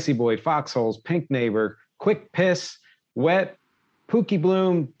 Twins, Ticey Boy, Foxholes, Pink Neighbor, Quick Piss, Wet, Pookie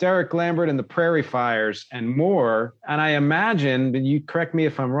Bloom, Derek Lambert and the Prairie Fires, and more. And I imagine, but you correct me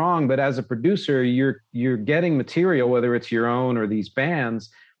if I'm wrong, but as a producer, you're getting material, whether it's your own or these bands,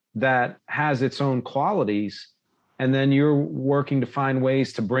 that has its own qualities, and then you're working to find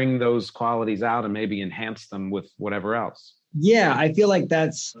ways to bring those qualities out and maybe enhance them with whatever else. Yeah, I feel like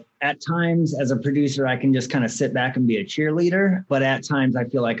that's, at times as a producer, I can just kind of sit back and be a cheerleader, but at times I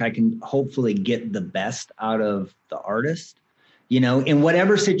feel like I can hopefully get the best out of the artist, in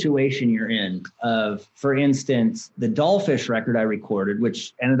whatever situation you're in. For instance, the Dollfish record I recorded,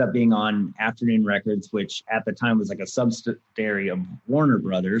 which ended up being on Afternoon Records, which at the time was a subsidiary of Warner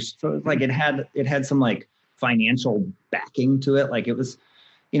Brothers. So it was it had some financial backing to it. It was,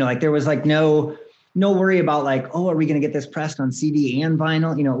 there was no worry about like, oh, are we going to get this pressed on CD and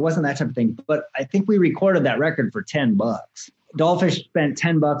vinyl? You know, it wasn't that type of thing. But I think we recorded that record for $10. Dollfish spent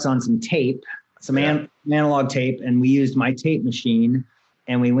 $10 on some tape, some analog tape, and we used my tape machine.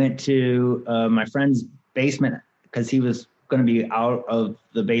 And we went to my friend's basement because he was going to be out of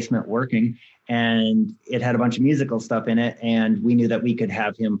the basement working, and it had a bunch of musical stuff in it. And we knew that we could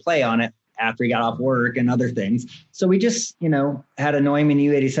have him play on it after he got off work and other things. So we just, you know, had a Neumann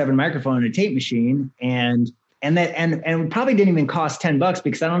U87 microphone and a tape machine, and it probably didn't even cost $10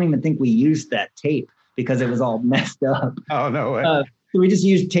 because I don't even think we used that tape because it was all messed up. Oh, no way. So we just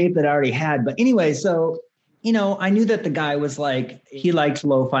used tape that I already had. But anyway, so, you know, I knew that the guy was like, he liked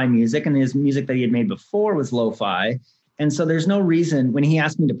lo-fi music, and his music that he had made before was lo-fi. And so there's no reason, when he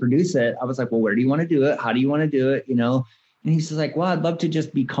asked me to produce it, I was like, well, where do you want to do it? How do you want to do it? You know? And he's just like, well, I'd love to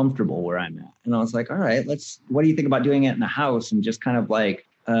just be comfortable where I'm at. And I was like, all right, what do you think about doing it in the house and just kind of like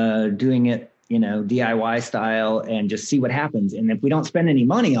doing it, you know, DIY style and just see what happens. And if we don't spend any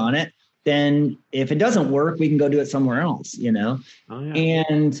money on it, then if it doesn't work, we can go do it somewhere else, you know? Oh, yeah.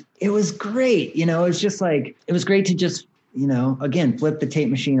 And it was great. You know, it's just like, it was great to just, you know, again, flip the tape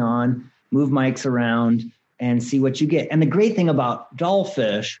machine on, move mics around, and see what you get. And the great thing about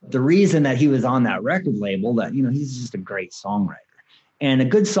Dollfish, the reason that he was on that record label, that, you know, he's just a great songwriter. And a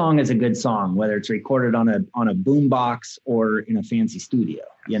good song is a good song, whether it's recorded on a boom box or in a fancy studio,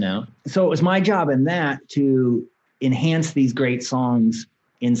 you know? So it was my job in that to enhance these great songs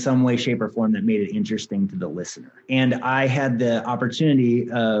in some way, shape, or form that made it interesting to the listener. And I had the opportunity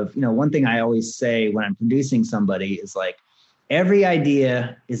of, you know, one thing I always say when I'm producing somebody is like, every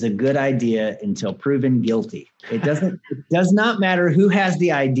idea is a good idea until proven guilty. It does not matter who has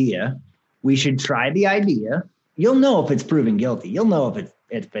the idea. We should try the idea. You'll know if it's proven guilty. You'll know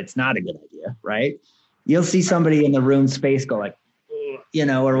if it's not a good idea, right? You'll see somebody in the room space go like, you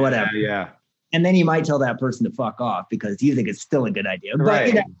know, or whatever. Yeah. And then you might tell that person to fuck off because you think it's still a good idea. But,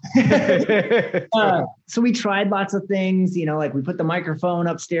 right. You know, so we tried lots of things, you know, like we put the microphone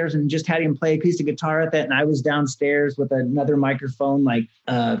upstairs and just had him play acoustic guitar at that. And I was downstairs with another microphone, like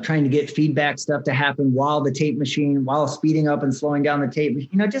trying to get feedback stuff to happen while speeding up and slowing down the tape,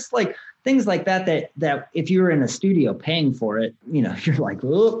 you know, just like things like that if you were in a studio paying for it, you know, you're like,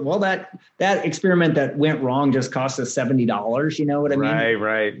 oh, well, that experiment that went wrong just cost us $70. You know what I mean?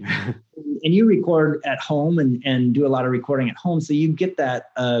 Right. And you record at home and do a lot of recording at home. So you get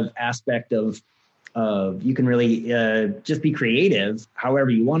that aspect of you can really just be creative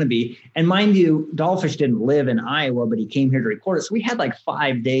however you want to be. And mind you, Dollfish didn't live in Iowa, but he came here to record it. So we had like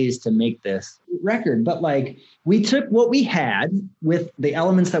 5 days to make this record. But like we took what we had with the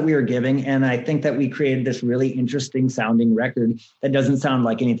elements that we were giving, and I think that we created this really interesting sounding record that doesn't sound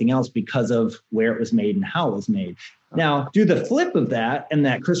like anything else because of where it was made and how it was made. Now, do the flip of that and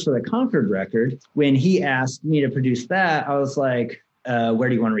that Christopher the Conquered record, when he asked me to produce that, I was like, where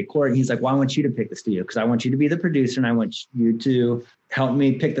do you want to record? And he's like, well, I want you to pick the studio because I want you to be the producer and I want you to help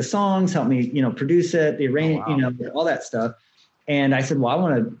me pick the songs, help me, you know, produce it, the arrange, you know, all that stuff. And I said, well, I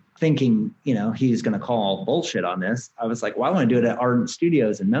want to, thinking, you know, he's going to call bullshit on this. I was like, well, I want to do it at Ardent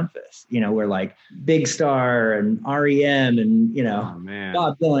Studios in Memphis, you know, where like Big Star and REM and, you know,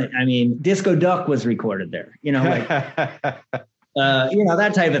 Bob Dylan. I mean, Disco Duck was recorded there, you know, like, you know,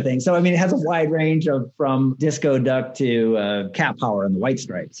 that type of thing. So, I mean, it has a wide range from Disco Duck to Cat Power and the White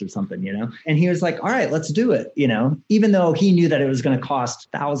Stripes or something, you know? And he was like, all right, let's do it. You know, even though he knew that it was going to cost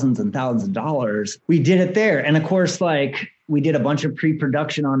thousands and thousands of dollars, we did it there. And of course, like, we did a bunch of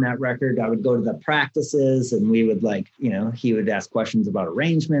pre-production on that record. I would go to the practices and we would like, you know, he would ask questions about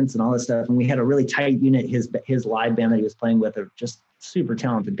arrangements and all this stuff. And we had a really tight unit. His live band that he was playing with are just super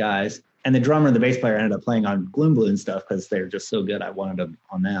talented guys. And the drummer and the bass player ended up playing on Gloom Blue and stuff because they're just so good. I wanted them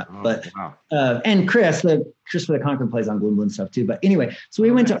on that. And Chris for the Conquered plays on Gloom Blue and stuff too. But anyway, so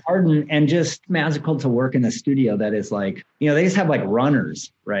we went to Arden, and just magical to work in a studio that is like, you know, they just have like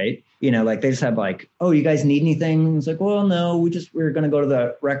runners, right? You know, like they just have like, oh, you guys need anything? It's like, well, no, we're going to go to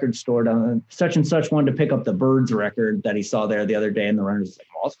the record store down such and such, wanted to pick up the Birds record that he saw there the other day. And the runner's like,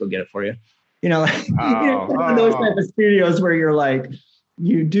 well, I'll just go get it for you. You know, like, you know, one of those type of studios where you're like,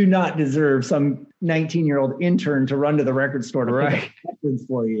 you do not deserve some 19-year-old intern to run to the record store to pick up records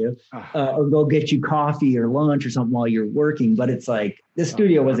for you, or go get you coffee or lunch or something while you're working. But it's like, the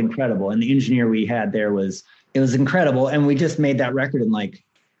studio was incredible. And the engineer we had there was incredible. And we just made that record in like,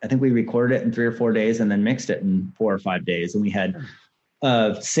 I think we recorded it in 3 or 4 days and then mixed it in 4 or 5 days. And we had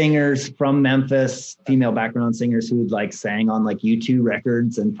singers from Memphis, female background singers who like sang on like U2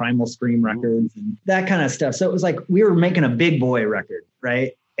 records and Primal Scream records and that kind of stuff. So it was like we were making a big boy record,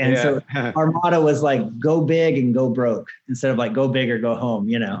 right? And so our motto was like, go big and go broke, instead of like go big or go home,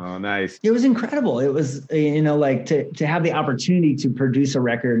 Oh, nice. It was incredible. It was, like to have the opportunity to produce a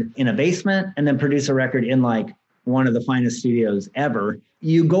record in a basement and then produce a record in like one of the finest studios ever.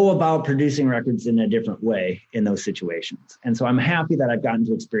 You go about producing records in a different way in those situations. And so I'm happy that I've gotten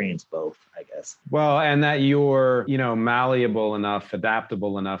to experience both, I guess. Well, and that you're, malleable enough,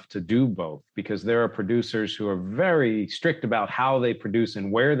 adaptable enough to do both, because there are producers who are very strict about how they produce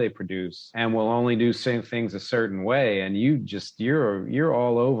and where they produce and will only do things a certain way. And you're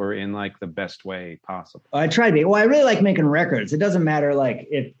all over in like the best way possible. I try to be. Well, I really like making records. It doesn't matter. Like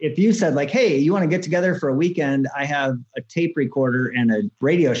if you said like, hey, you want to get together for a weekend? I have a tape recorder and a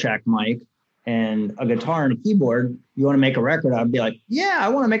Radio Shack mic and a guitar and a keyboard. You want to make a record? I'd be like, yeah, I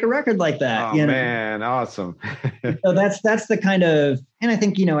want to make a record like that. Oh, man, awesome. So that's the kind of, and I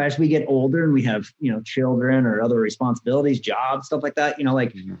think, as we get older and we have, children or other responsibilities, jobs, stuff like that,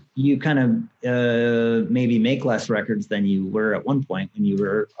 you kind of maybe make less records than you were at one point when you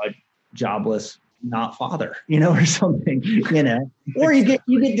were a jobless not father, or something, or you get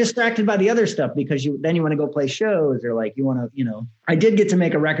distracted by the other stuff because then you want to go play shows or like you want to, I did get to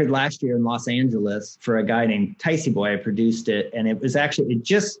make a record last year in Los Angeles for a guy named Ticey Boy. I produced it, and it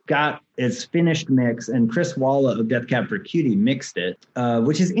just got its finished mix, and Chris Walla of Death Cab for Cutie mixed it,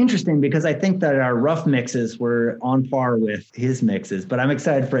 which is interesting because I think that our rough mixes were on par with his mixes, but I'm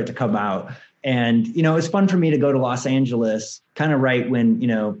excited for it to come out. And, it was fun for me to go to Los Angeles kind of right when,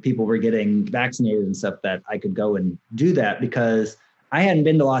 people were getting vaccinated and stuff, that I could go and do that, because I hadn't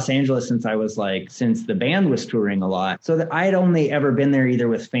been to Los Angeles since the band was touring a lot. So that I had only ever been there either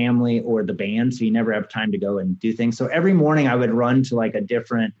with family or the band. So you never have time to go and do things. So every morning I would run to like a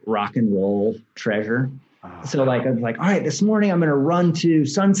different rock and roll treasure. So like, I was like, all right, this morning I'm going to run to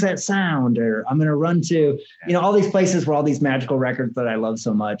Sunset Sound, or I'm going to run to, all these places where all these magical records that I love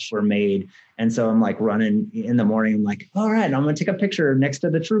so much were made. And so I'm like running in the morning. I'm like, all right, I'm going to take a picture next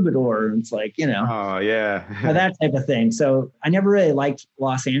to the Troubadour. And it's like, Oh, yeah. that type of thing. So I never really liked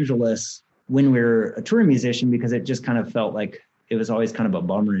Los Angeles when we were a touring musician, because it just kind of felt like it was always kind of a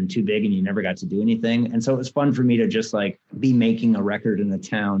bummer and too big and you never got to do anything. And so it was fun for me to just like be making a record in a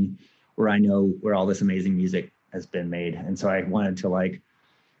town where I know where all this amazing music has been made. And so I wanted to like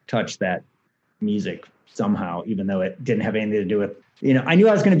touch that music somehow, even though it didn't have anything to do with, I knew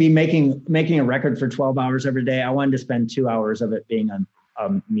I was going to be making a record for 12 hours every day. I wanted to spend 2 hours of it being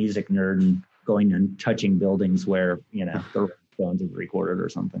a music nerd and going and touching buildings where, the Stones have recorded or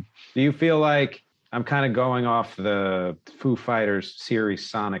something. Do you feel like, I'm kind of going off the Foo Fighters series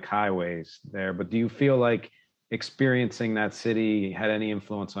Sonic Highways there, but do you feel like experiencing that city had any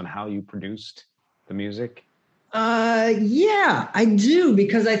influence on how you produced the music? Yeah, I do,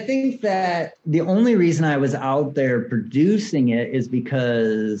 because I think that the only reason I was out there producing it is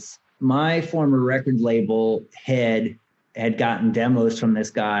because my former record label had gotten demos from this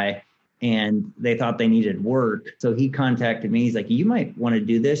guy and they thought they needed work. So he contacted me. He's like, you might want to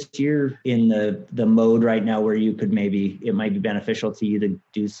do this. You're in the mode right now where it might be beneficial to you to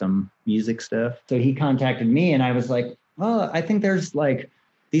do some music stuff. So he contacted me and I was like, oh, I think there's like,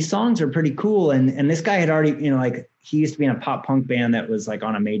 these songs are pretty cool. And this guy had already, he used to be in a pop punk band that was like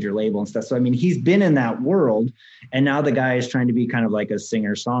on a major label and stuff. So, I mean, he's been in that world, and now the guy is trying to be kind of like a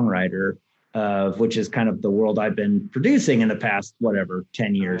singer songwriter, which is kind of the world I've been producing in the past,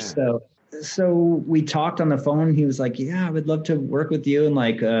 10 years. So we talked on the phone. He was like, yeah, I would love to work with you. And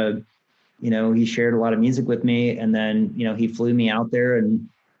like, he shared a lot of music with me. And then, he flew me out there,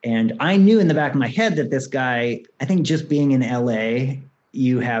 and I knew in the back of my head that this guy, I think just being in LA,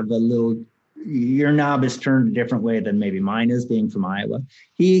 you have your knob is turned a different way than maybe mine is, being from Iowa.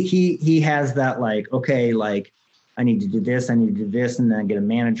 He has that like, okay, like I need to do this, and then I get a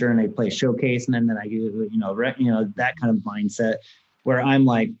manager and they play a showcase. And then I do, that kind of mindset where I'm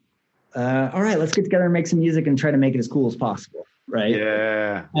like, all right, let's get together and make some music and try to make it as cool as possible. Right.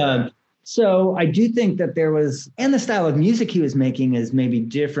 Yeah. So I do think that and the style of music he was making is maybe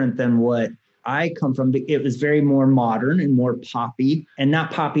different than what I come from. It was very more modern and more poppy, and not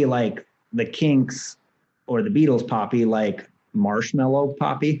poppy like the Kinks or the Beatles poppy, like Marshmallow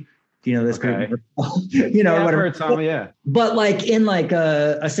poppy. Do you know this group? Yeah, I've heard some, yeah. But like in like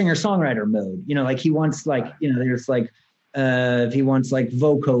a singer-songwriter mode, like he wants like, there's like, if he wants like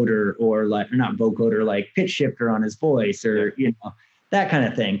vocoder or not vocoder, like pitch shifter on his voice, or, that kind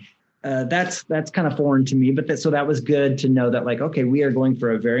of thing. That's kind of foreign to me, but so that was good to know that like, okay, we are going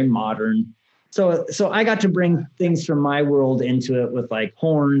for a very modern. So I got to bring things from my world into it with like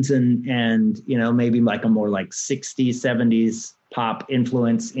horns and maybe like a more like 60s, 70s pop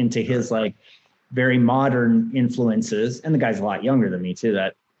influence into his like very modern influences. And the guy's a lot younger than me too.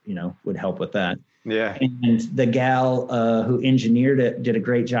 would help with that. Yeah. And the gal who engineered it did a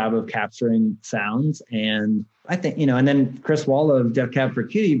great job of capturing sounds. And I think, and then Chris Walla of Death Cab for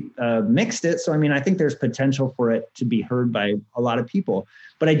Cutie mixed it. So, I mean, I think there's potential for it to be heard by a lot of people.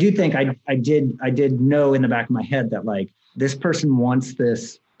 But I do think I did know in the back of my head that like this person wants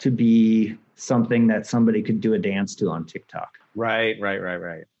this to be something that somebody could do a dance to on TikTok. Right.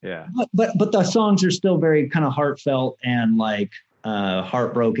 Yeah. But the songs are still very kind of heartfelt and like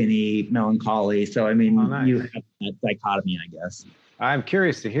heartbroken-y, melancholy. So, I mean, nice. You have that dichotomy, I guess. I'm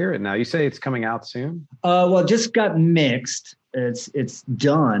curious to hear it now. You say it's coming out soon? Well, it just got mixed. It's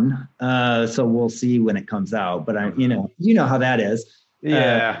done. So we'll see when it comes out. But you know how that is.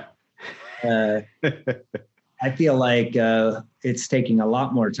 Yeah. I feel like it's taking a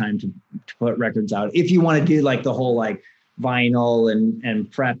lot more time to put records out. If you want to do like the whole like vinyl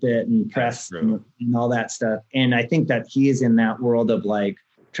and prep it and press and all that stuff. And I think that he is in that world of like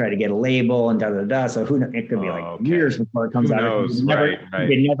try to get a label and da. So it could be like years before it comes out. Knows? It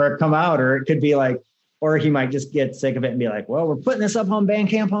could never come out, or it could be like, or he might just get sick of it and be like, well, we're putting this up on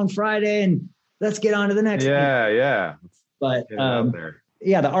Bandcamp on Friday and let's get on to the next. Yeah. But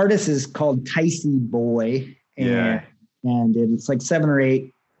the artist is called Ticey Boy. And it's like 7 or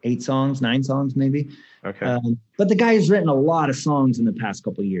 8 songs, 9 songs, maybe. Okay. But the guy has written a lot of songs in the past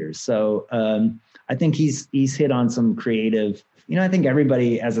couple of years. So I think he's hit on some creative, I think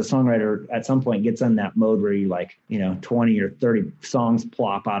everybody as a songwriter at some point gets in that mode where you like, 20 or 30 songs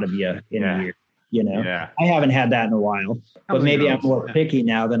plop out of you in a year. I haven't had that in a while, but maybe I'm more picky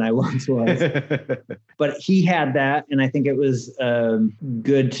now than I once was. But he had that. And I think it was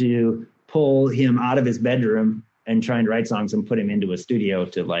good to pull him out of his bedroom and trying to write songs and put him into a studio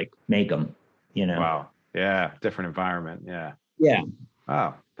to like make them, Wow. Yeah. Different environment. Yeah. Yeah.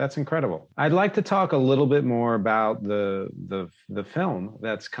 Wow. That's incredible. I'd like to talk a little bit more about the film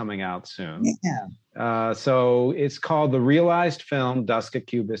that's coming out soon. Yeah. So it's called The Realized Film, Dusk at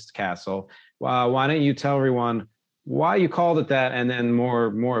Cubist Castle. Why don't you tell everyone why you called it that and then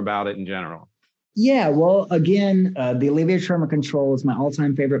more about it in general? Yeah, well, again, the Olivia Tremor Control is my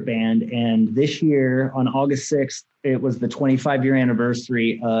all-time favorite band. And this year, on August 6th, it was the 25-year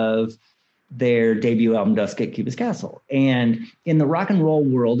anniversary of their debut album, Dusk at Cubist Castle. And in the rock and roll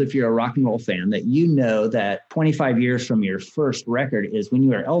world, if you're a rock and roll fan, that that 25 years from your first record is when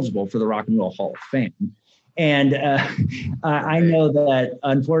you are eligible for the Rock and Roll Hall of Fame. And I know that,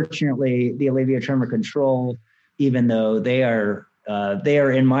 unfortunately, the Olivia Tremor Control, even though they are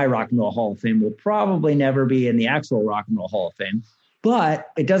in my Rock and Roll Hall of Fame, will probably never be in the actual Rock and Roll Hall of Fame. But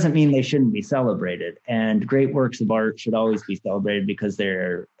it doesn't mean they shouldn't be celebrated. And great works of art should always be celebrated because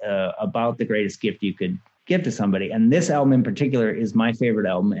they're about the greatest gift you could give to somebody. And this album in particular is my favorite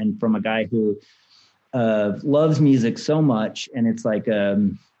album. And from a guy who loves music so much. And it's like,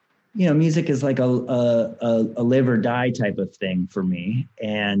 music is like a live or die type of thing for me.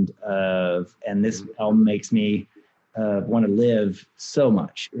 And this album makes me want to live so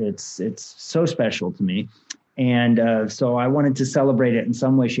much. It's so special to me. And so I wanted to celebrate it in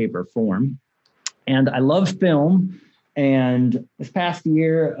some way, shape, or form. And I love film. And this past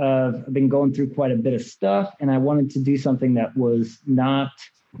year, I've been going through quite a bit of stuff. And I wanted to do something that was not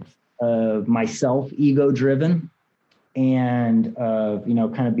myself ego-driven and,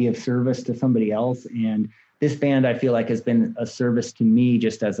 kind of be of service to somebody else. And this band, I feel like, has been a service to me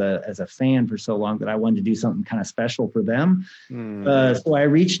just as a fan for so long that I wanted to do something kind of special for them. So I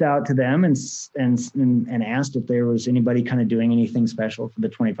reached out to them and asked if there was anybody kind of doing anything special for the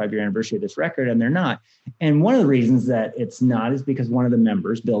 25-year anniversary of this record, and they're not. And one of the reasons that it's not is because one of the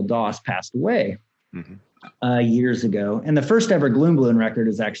members, Bill Doss, passed away years ago. And the first ever Gloom Balloon record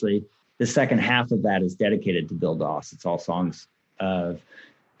is actually, the second half of that is dedicated to Bill Doss. It's all songs of,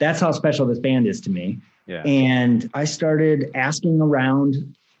 that's how special this band is to me. Yeah. And I started asking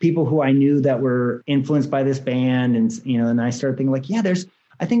around people who I knew that were influenced by this band. And I started thinking like,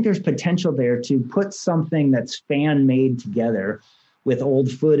 I think there's potential there to put something that's fan made together with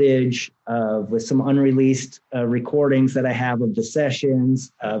old footage, with some unreleased recordings that I have of the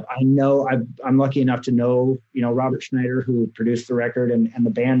sessions. I'm lucky enough to know, Robert Schneider, who produced the record, and the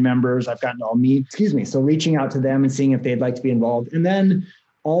band members. I've gotten to all meet, So reaching out to them and seeing if they'd like to be involved. And then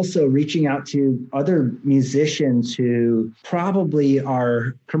also reaching out to other musicians who probably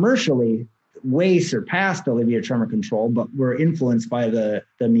are commercially way surpassed Olivia Tremor Control, but were influenced by the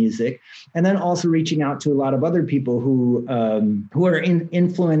music. And then also reaching out to a lot of other people who are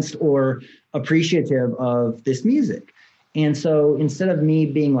influenced or appreciative of this music. And so instead of me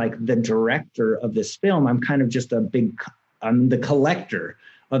being like the director of this film, I'm kind of just I'm the collector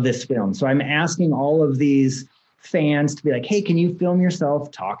of this film. So I'm asking all of these fans to be like, hey, can you film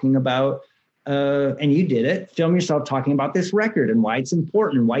yourself talking about, and you did it, film yourself talking about this record and why it's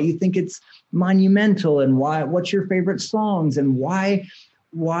important, why you think it's monumental, and what's your favorite songs, and why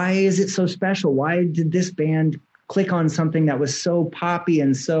is it so special? Why did this band click on something that was so poppy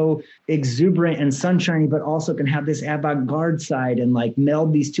and so exuberant and sunshiny, but also can have this avant-garde side and like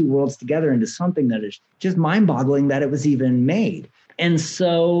meld these two worlds together into something that is just mind-boggling that it was even made. And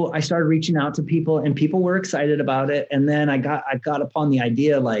so I started reaching out to people, and people were excited about it. And then I got upon the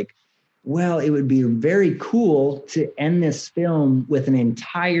idea like, well, it would be very cool to end this film with an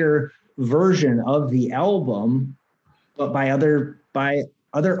entire version of the album, but by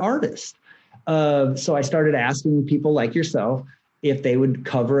other artists. So I started asking people like yourself if they would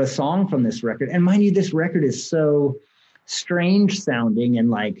cover a song from this record. And mind you, this record is so strange sounding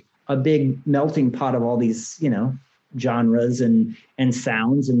and like a big melting pot of all these, you know, genres and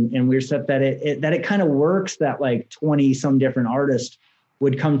sounds and weird stuff that it kind of works that like 20 some different artists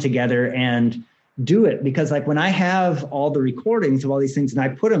would come together and do it. Because like when I have all the recordings of all these things and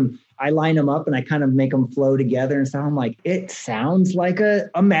I line them up and I kind of make them flow together and sound like it sounds like a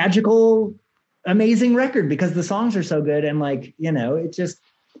magical, amazing record because the songs are so good. And like, you know, it just,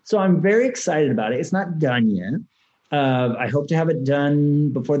 so I'm very excited about it. It's not done yet. I hope to have it done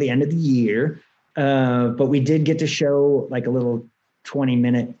before the end of the year. But we did get to show like a little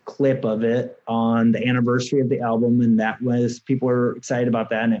 20-minute clip of it on the anniversary of the album. And people were excited about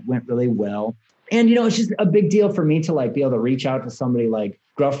that. And it went really well. And, you know, it's just a big deal for me to like be able to reach out to somebody like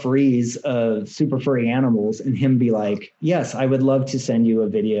Gruff Rees of Super Furry Animals and him be like, yes, I would love to send you a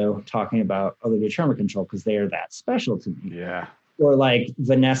video talking about Olivia Tremor Control because they are that special to me. Yeah. Or like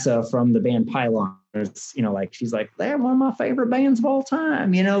Vanessa from the band Pylon, you know, like she's like, they're one of my favorite bands of all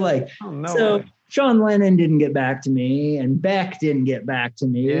time, you know, like, oh, no so way. Sean Lennon didn't get back to me and Beck didn't get back to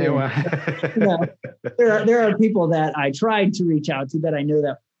me. Yeah, well. You know, there are people that I tried to reach out to that I know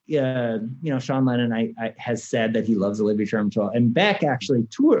that, you know, Sean Lennon I has said that he loves Olivia Tremor Control, and Beck actually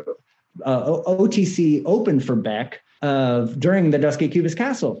toured, OTC opened for Beck during the Dusky Cubist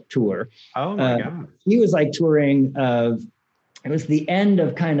Castle tour. Oh my God. He was like touring it was the end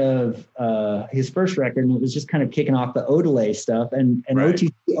of kind of his first record, and it was just kind of kicking off the Odelay stuff, and right.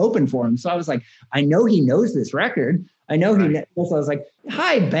 OTC opened for him. So I was like, I know he knows this record. I know he knows. So I was like,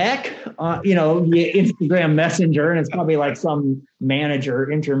 hi, Beck, you know, Instagram Messenger. And it's probably like some manager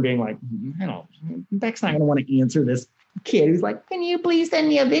intern being like, you know, Beck's not going to want to answer this kid who's like, can you please send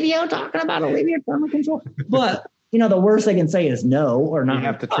me a video talking about Olivia Tremor Control? But you know, the worst I can say is no or not. You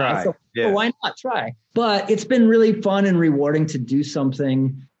have to try. So why not try? But it's been really fun and rewarding to do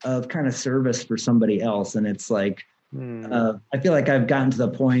something of kind of service for somebody else. And it's like, I feel like I've gotten to the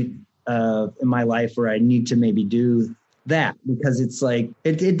point in my life where I need to maybe do that because it's like,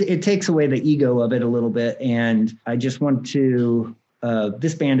 it takes away the ego of it a little bit. And I just want to,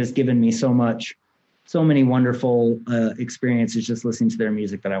 this band has given me so many wonderful experiences just listening to their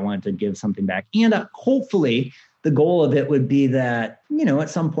music that I wanted to give something back. And hopefully the goal of it would be that, you know, at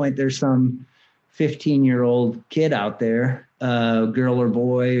some point there's some 15-year-old kid out there, girl or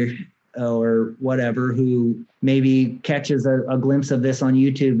boy or whatever, who maybe catches a glimpse of this on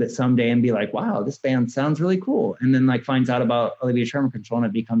YouTube at someday and be like, wow, this band sounds really cool. And then like finds out about Olivia Tremor Control and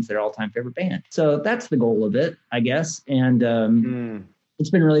it becomes their all-time favorite band. So that's the goal of it, I guess. And it's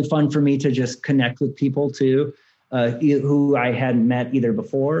been really fun for me to just connect with people too. Who I hadn't met either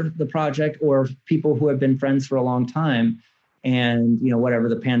before the project or people who have been friends for a long time. And, you know, whatever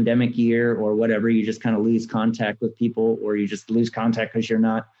the pandemic year or whatever, you just kind of lose contact with people or you just lose contact because you're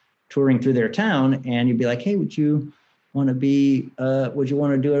not touring through their town. And you'd be like, hey, would you want to do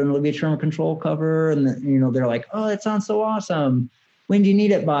an Olivia Tremor Control cover? And, you know, they're like, oh, that sounds so awesome. When do you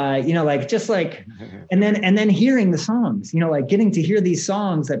need it by? You know, like just like, and then hearing the songs, you know, like getting to hear these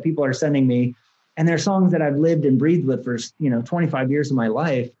songs that people are sending me. And they're songs that I've lived and breathed with for, you know, 25 years of my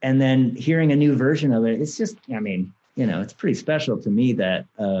life. And then hearing a new version of it, it's just, I mean, you know, it's pretty special to me that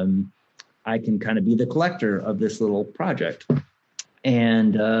I can kind of be the collector of this little project.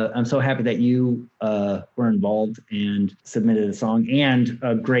 And I'm so happy that you were involved and submitted a song and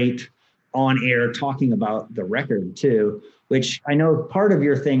a great on air talking about the record too, which I know part of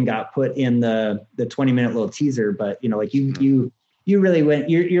your thing got put in the 20-minute little teaser, but, you know, like you really went,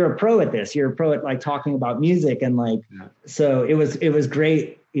 you're a pro at this. You're a pro at like talking about music and like, so it was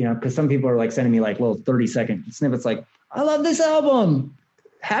great, you know, cause some people are like sending me like little 30-second snippets. Like, I love this album.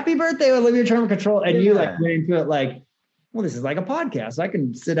 Happy birthday, Olivia Tremor Control. And you like went into it like, well, this is like a podcast. I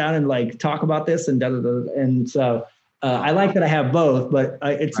can sit down and like talk about this and and so I like that I have both, but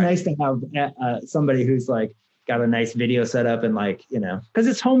it's nice to have somebody who's like got a nice video set up and like, because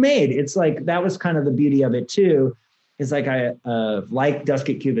it's homemade. It's like, that was kind of the beauty of it too. It's like I like Dusk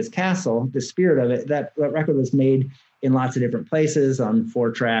at Cubist Castle, the spirit of it, that record was made in lots of different places on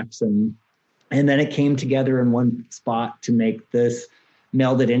 4 tracks. And then it came together in one spot to make this,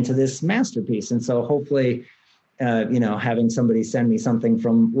 melded into this masterpiece. And so hopefully, having somebody send me something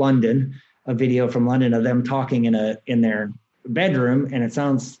from London, a video from London of them talking in their bedroom, and it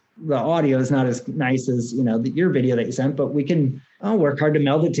sounds, the audio is not as nice as, your video that you sent, but we can work hard to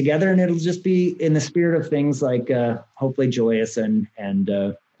meld it together, and it'll just be in the spirit of things like hopefully joyous and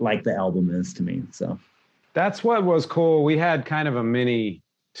like the album is to me. So that's what was cool. We had kind of a mini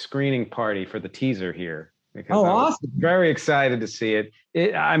screening party for the teaser here. Because I was awesome. Very excited to see it.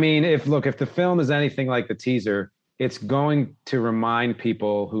 If the film is anything like the teaser, it's going to remind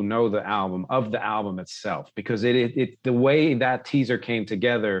people who know the album of the album itself, because it the way that teaser came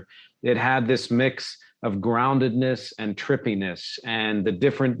together, it had this mix of groundedness and trippiness and the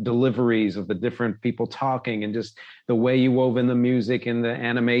different deliveries of the different people talking and just the way you wove in the music and the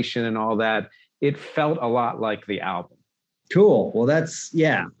animation and all that. It felt a lot like the album. Cool. Well,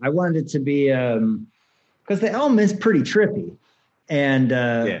 I wanted it to be, because the album is pretty trippy and,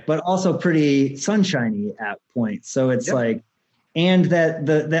 but also pretty sunshiny at points. So it's like, and that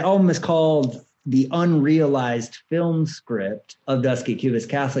the album is called The Unrealized Film Script of Dusk at Cubist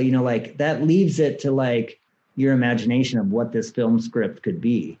Castle, like that leaves it to like your imagination of what this film script could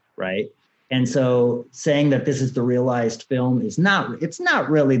be. Right. And so saying that this is the realized film it's not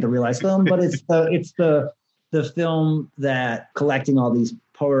really the realized film, but it's the film that collecting all these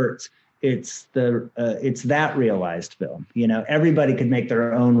parts, it's that realized film. Everybody could make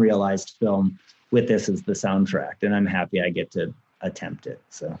their own realized film with this as the soundtrack, and I'm happy I get to attempt it.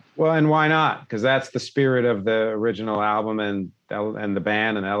 So well, and why not? Because that's the spirit of the original album and the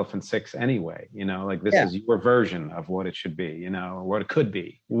band and Elephant Six anyway. This is your version of what it should be. What it could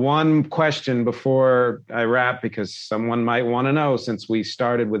be. One question before I wrap, because someone might want to know, since we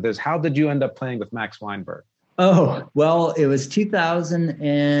started with this, how did you end up playing with Max Weinberg? Oh, well, it was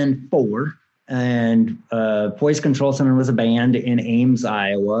 2004, and Poison Control Center was a band in Ames,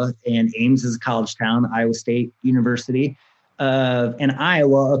 Iowa, and Ames is a college town, Iowa State University. And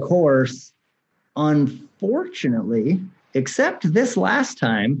Iowa, of course, unfortunately, except this last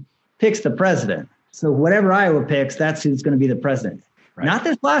time, picks the president. So whatever Iowa picks, that's who's going to be the president. Right. Not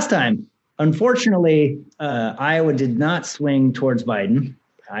this last time. Unfortunately, Iowa did not swing towards Biden.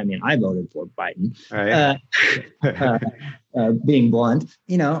 I voted for Biden. Right. Being blunt,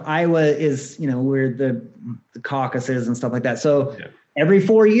 Iowa is, where the caucuses and stuff like that. So every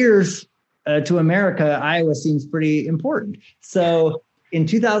 4 years to America, Iowa seems pretty important. So in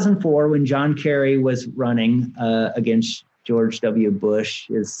 2004, when John Kerry was running against George W. Bush,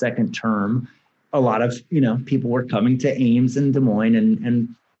 his second term, a lot of, people were coming to Ames and Des Moines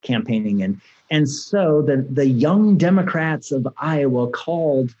and campaigning. And so the young Democrats of Iowa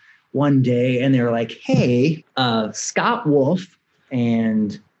called one day and they were like, hey, Scott Wolf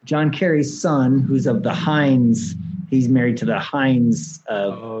and John Kerry's son, who's of the Hines, he's married to the Hines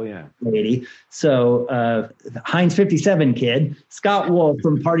lady. So Hines 57 kid, Scott Wolf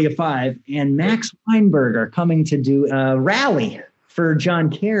from Party of Five, and Max Weinberg are coming to do a rally for John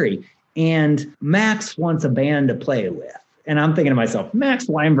Kerry. And Max wants a band to play with. And I'm thinking to myself, Max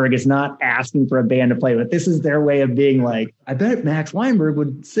Weinberg is not asking for a band to play with. This is their way of being like, I bet Max Weinberg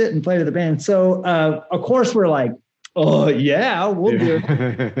would sit and play with the band. So, of course, we're like, oh, yeah, we'll do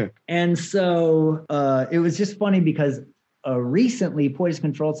it. And so it was just funny because recently Poison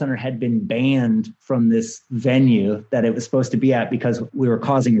Control Center had been banned from this venue that it was supposed to be at because we were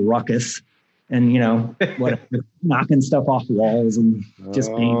causing a ruckus and, knocking stuff off walls and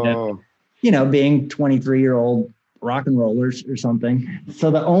just being, being 23-year-old rock and rollers or something.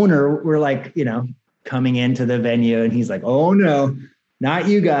 So the owner, we're like, coming into the venue and he's like, oh no, not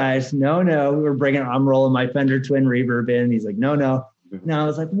you guys. No. I'm rolling my Fender Twin Reverb in. He's like, no. Now I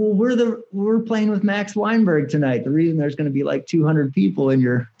was like, well, we're playing with Max Weinberg tonight. The reason there's going to be like 200 people in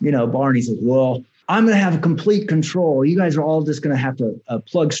your, bar. And he's like, well, I'm going to have complete control. You guys are all just going to have to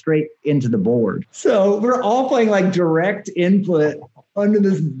plug straight into the board. So we're all playing like direct input under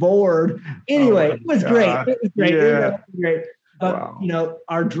this board. Anyway, it was great. It was great. Yeah. It was great. But,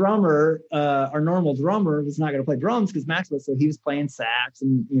 our drummer, our normal drummer was not going to play drums because Max was, so he was playing sax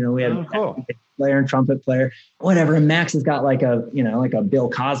and, we had a player and trumpet player, whatever. And Max has got like a Bill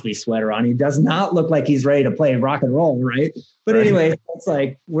Cosby sweater on. He does not look like he's ready to play rock and roll. Right. But anyway, it's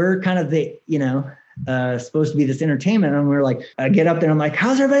like, we're kind of supposed to be this entertainment. And we were like, I get up there, I'm like,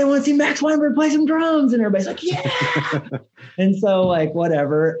 how's everybody want to see Max Weinberg play some drums? And everybody's like, yeah. And so like,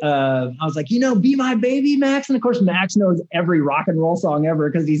 whatever. I was like, Be My Baby, Max. And of course, Max knows every rock and roll song ever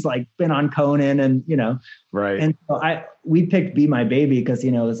because he's like been on Conan and, Right. And so we picked Be My Baby because,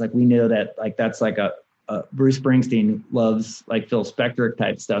 it's like, we knew that like, that's like a Bruce Springsteen loves like Phil Spector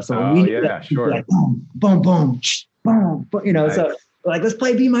type stuff. So sure. Like, boom, boom, boom, boom, Nice. So like, let's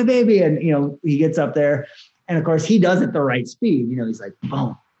play Be My Baby. And, he gets up there and of course he does it the right speed. He's like,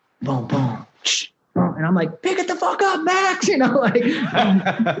 boom, boom, boom. And I'm like, pick it the fuck up, Max, like,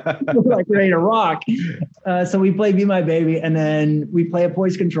 like ready to rock. So we play Be My Baby and then we play a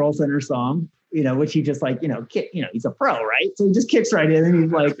Poise Control Center song, which he just like, he's a pro, right? So he just kicks right in and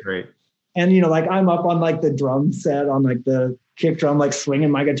he's like, great. And, like I'm up on like the drum set on like the kick drum, like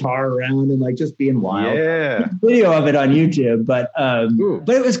swinging my guitar around and like just being wild. Yeah. Video of it on YouTube. But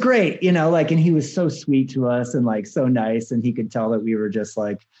it was great, like, and he was so sweet to us and like so nice. And he could tell that we were just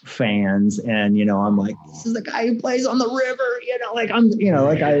like fans. And, I'm like, this is the guy who plays on the river, like I'm,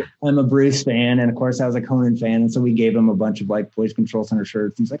 like I'm a Bruce fan. And of course I was a Conan fan. And so we gave him a bunch of like Poise Control Center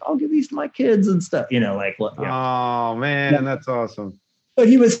shirts. He's like, I'll give these to my kids and stuff, like what? Yeah. Oh man, That's awesome. But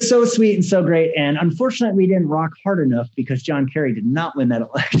he was so sweet and so great. And unfortunately, we didn't rock hard enough because John Kerry did not win that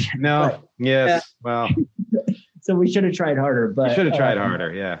election. No. But, yes. Well. So we should have tried harder. But you should have tried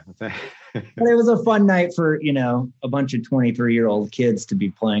harder. Yeah. But it was a fun night for, a bunch of 23-year-old kids to be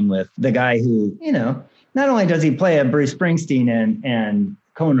playing with the guy who, not only does he play a Bruce Springsteen and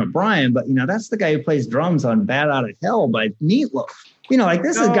Conan O'Brien, but, that's the guy who plays drums on Bat Out of Hell by Meatloaf. Like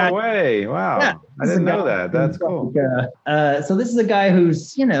this is a guy. No way! Wow, yeah, I didn't know that. That's cool. So this is a guy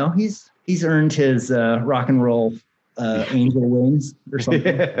who's, he's earned his rock and roll angel wings or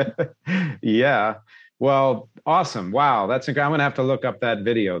something. Yeah. Well, awesome. Wow, that's I'm gonna have to look up that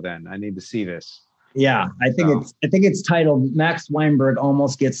video then. I need to see this. Yeah, I think it's titled Max Weinberg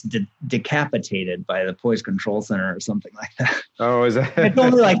Almost Gets Decapitated by the Poise Control Center or something like that. Oh, is that? It's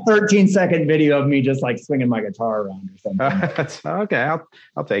only like 13-second video of me just like swinging my guitar around or something. Okay,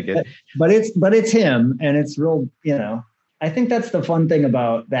 I'll take it. But it's him, and it's real. I think that's the fun thing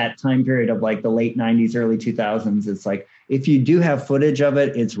about that time period of like the late 90s, early 2000s. It's like, if you do have footage of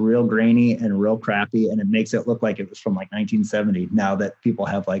it, it's real grainy and real crappy. And it makes it look like it was from like 1970. Now that people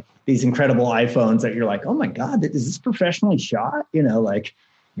have like these incredible iPhones that you're like, oh my God, is this professionally shot? Like.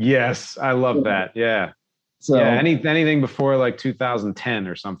 Yes, I love that. Yeah. So anything before like 2010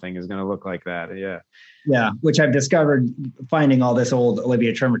 or something is going to look like that. Yeah. Yeah, which I've discovered finding all this old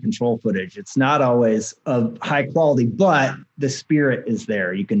Olivia Tremor control footage. It's not always of high quality, but the spirit is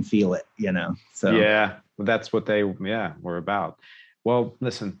there. You can feel it, So yeah, that's what they were about. Well,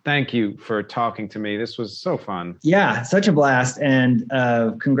 listen, thank you for talking to me. This was so fun. Yeah, such a blast. And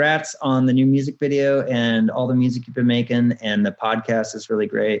congrats on the new music video and all the music you've been making. And the podcast is really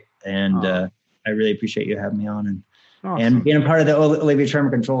great. And I really appreciate you having me on and being a part of the Olivia Tremor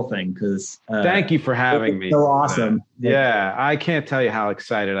control thing. Because thank you for having me. So awesome. Yeah, I can't tell you how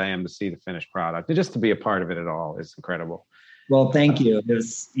excited I am to see the finished product. And just to be a part of it at all is incredible. Well, thank you.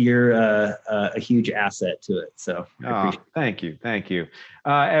 You're a huge asset to it. So thank you.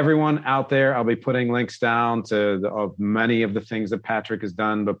 Everyone out there, I'll be putting links down to many of the things that Patrick has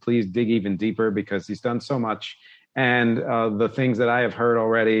done, but please dig even deeper because he's done so much. And the things that I have heard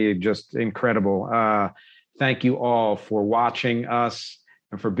already, just incredible. Thank you all for watching us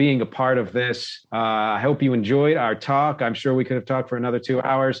and for being a part of this. I hope you enjoyed our talk. I'm sure we could have talked for another 2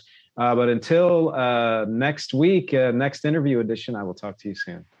 hours. But until next week, next interview edition, I will talk to you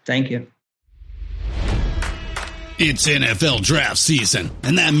soon. Thank you. It's NFL draft season,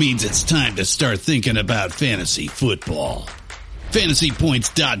 and that means it's time to start thinking about fantasy football.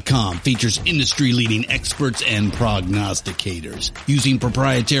 FantasyPoints.com features industry-leading experts and prognosticators using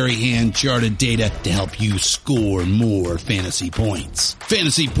proprietary hand-charted data to help you score more fantasy points.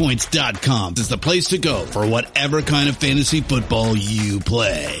 FantasyPoints.com is the place to go for whatever kind of fantasy football you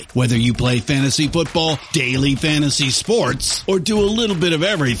play. Whether you play fantasy football, daily fantasy sports, or do a little bit of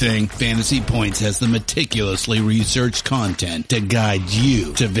everything, Fantasy Points has the meticulously researched content to guide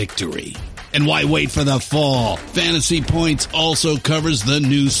you to victory. And why wait for the fall? Fantasy Points also covers the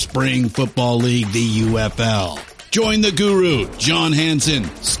new spring football league, the UFL. Join the guru, John Hansen,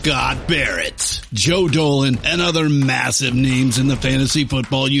 Scott Barrett, Joe Dolan, and other massive names in the fantasy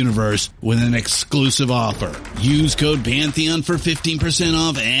football universe with an exclusive offer. Use code Pantheon for 15%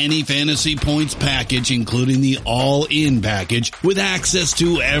 off any Fantasy Points package, including the all-in package, with access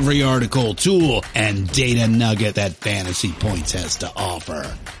to every article, tool, and data nugget that Fantasy Points has to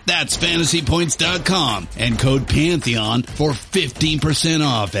offer. That's fantasypoints.com and code Pantheon for 15%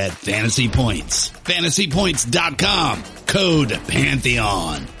 off at Fantasy Points. Fantasypoints.com, code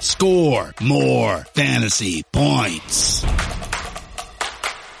Pantheon. Score more fantasy points.